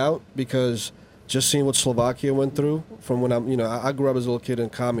fade out because just seeing what Slovakia went through from when I grew up as a little kid in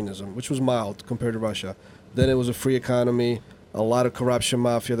communism, which was mild compared to Russia. Then it was a free economy, a lot of corruption,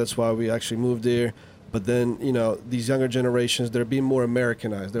 mafia. That's why we actually moved there. But then, you know, these younger generations, they're being more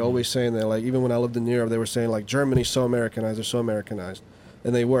Americanized. They're always saying that, like, even when I lived in Europe, they were saying, like, Germany's so Americanized, they're so Americanized.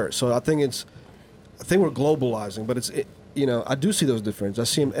 And they were. So I think we're globalizing, but you know, I do see those differences. I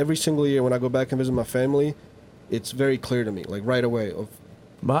see them every single year when I go back and visit my family. It's very clear to me, like right away.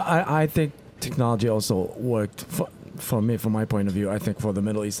 But I think technology also worked for me, from my point of view. I think for the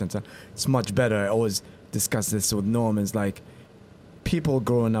Middle East Center, it's much better. I always discuss this with Noam. It's like people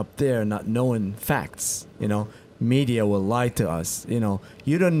growing up there not knowing facts, you know, media will lie to us. You know,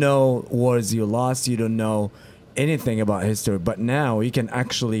 you don't know wars you lost. You don't know anything about history. But now you can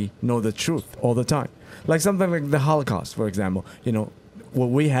actually know the truth all the time. Like something like the Holocaust, for example. You know, will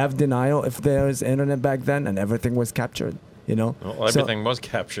we have denial if there's internet back then and everything was captured? You know, Well, everything was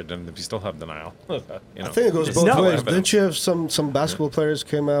captured, and we still have denial. You know, I think it goes it's both no ways. evidence. Didn't you have some basketball players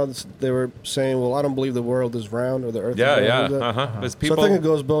came out? They were saying, "Well, I don't believe the world is round or the Earth." Yeah, is yeah. round. There's So people. I think it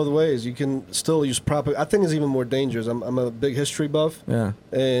goes both ways. You can still use proper. I think it's even more dangerous. I'm a big history buff, yeah.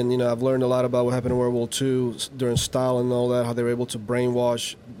 and you know I've learned a lot about what happened in World War II during Stalin and all that. How they were able to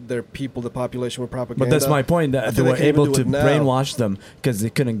brainwash their people, the population, with propaganda. But that's my point. I That think they they were can even able do to it now. brainwash them because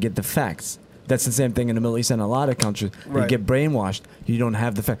they couldn't get the facts. That's the same thing in the Middle East and a lot of countries. You Right. get brainwashed. You don't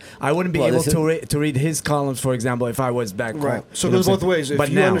have the fact. I wouldn't be Well, able this is- to read his columns, for example, if I was back Right. home. So You it know goes what I'm both ways. saying? If But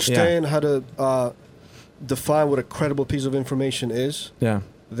you now, understand how to define what a credible piece of information is, yeah,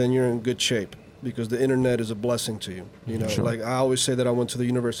 then you're in good shape because the internet is a blessing to you. You know, Sure. like I always say that I went to the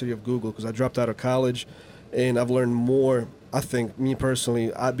University of Google because I dropped out of college, and I've learned more. I think me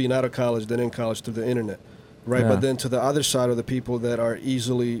personally, being out of college than in college through the internet, right? Yeah. But then to the other side of the people that are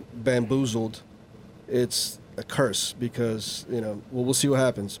easily bamboozled, it's a curse because we'll see what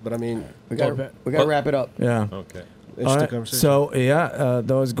happens. But I mean, We got to wrap it up. yeah. Okay. interesting All right. conversation. So yeah,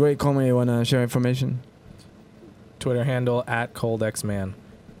 that was great. Coleman, you wanna share information? Twitter handle @ColdXman.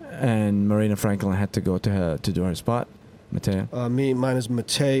 And Marina Franklin had to go to do her spot. Matej. mine is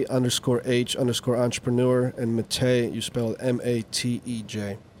Matej _H_entrepreneur, and Matej, you spell it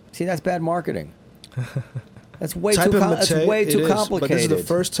Matej. See, that's bad marketing. That's way Type too. in That's Matej, way it too is, complicated. But this is the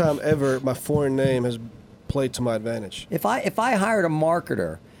first time ever my foreign name has played to my advantage. If I hired a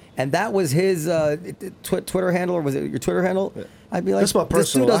marketer and that was his Twitter handle, or was it your Twitter handle? Yeah. I'd be like, That's my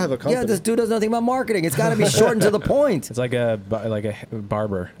personal. I have a company. Yeah, this dude does nothing about marketing. It's got to be shortened to the point. It's like a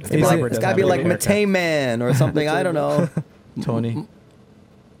barber. It's got to be like Matej Man or something. I don't know.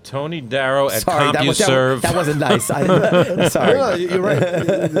 Tony Daro at Sorry, CompuServe. that wasn't nice. Sorry. No, you're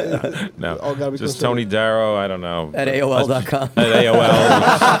right. No, All gotta be just considered. Tony Daro. I don't know. At AOL.com. At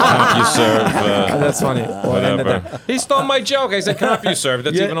AOL, CompuServe. That's funny. Whatever. He stole my joke. I said CompuServe.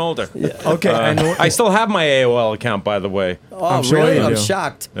 That's even older. Okay, I know. I still have my AOL account, by the way. Oh, I'm sure really? you I'm do.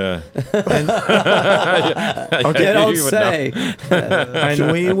 shocked. Yeah. Okay, don't You would say.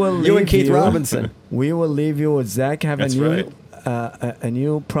 And we will leave You and Keith Robinson. We will leave you with Zach. Have That's a new right. a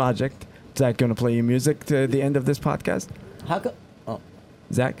new project. Zach, gonna play your music to the end of this podcast. How come? Oh.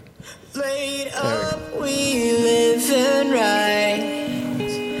 Zach. Laid up, we living right.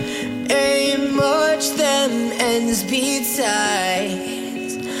 Ain't much them ends besides.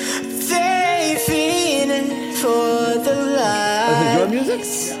 They feeding for the light. This is your music?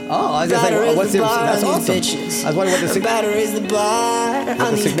 Oh, I was gonna say, what's your? That's awesome. I was wondering what the Battery's the bar. what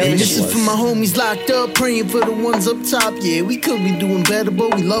the significance This is for was. my homies locked up, praying for the ones up top. Yeah, we could be doing better,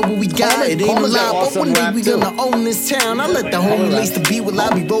 but we love what we got. It ain't a Coleman's got lie, but awesome one day rap, we too. gonna own this town. I let the homie lace the beat while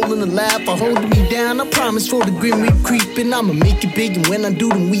I be rolling the lap. I holding me down, I promise for the grim reap creeping. I'ma make it big, and when I do,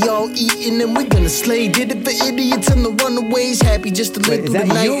 then we all eating, and we gonna slay. Did it for idiots and the runaways. Happy just to live Wait, is through the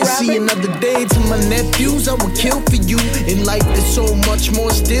that night you and see rapping? another day. To my nephews, I would kill for you. In life, there's so much more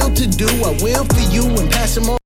still to do. I will for you and pass them on.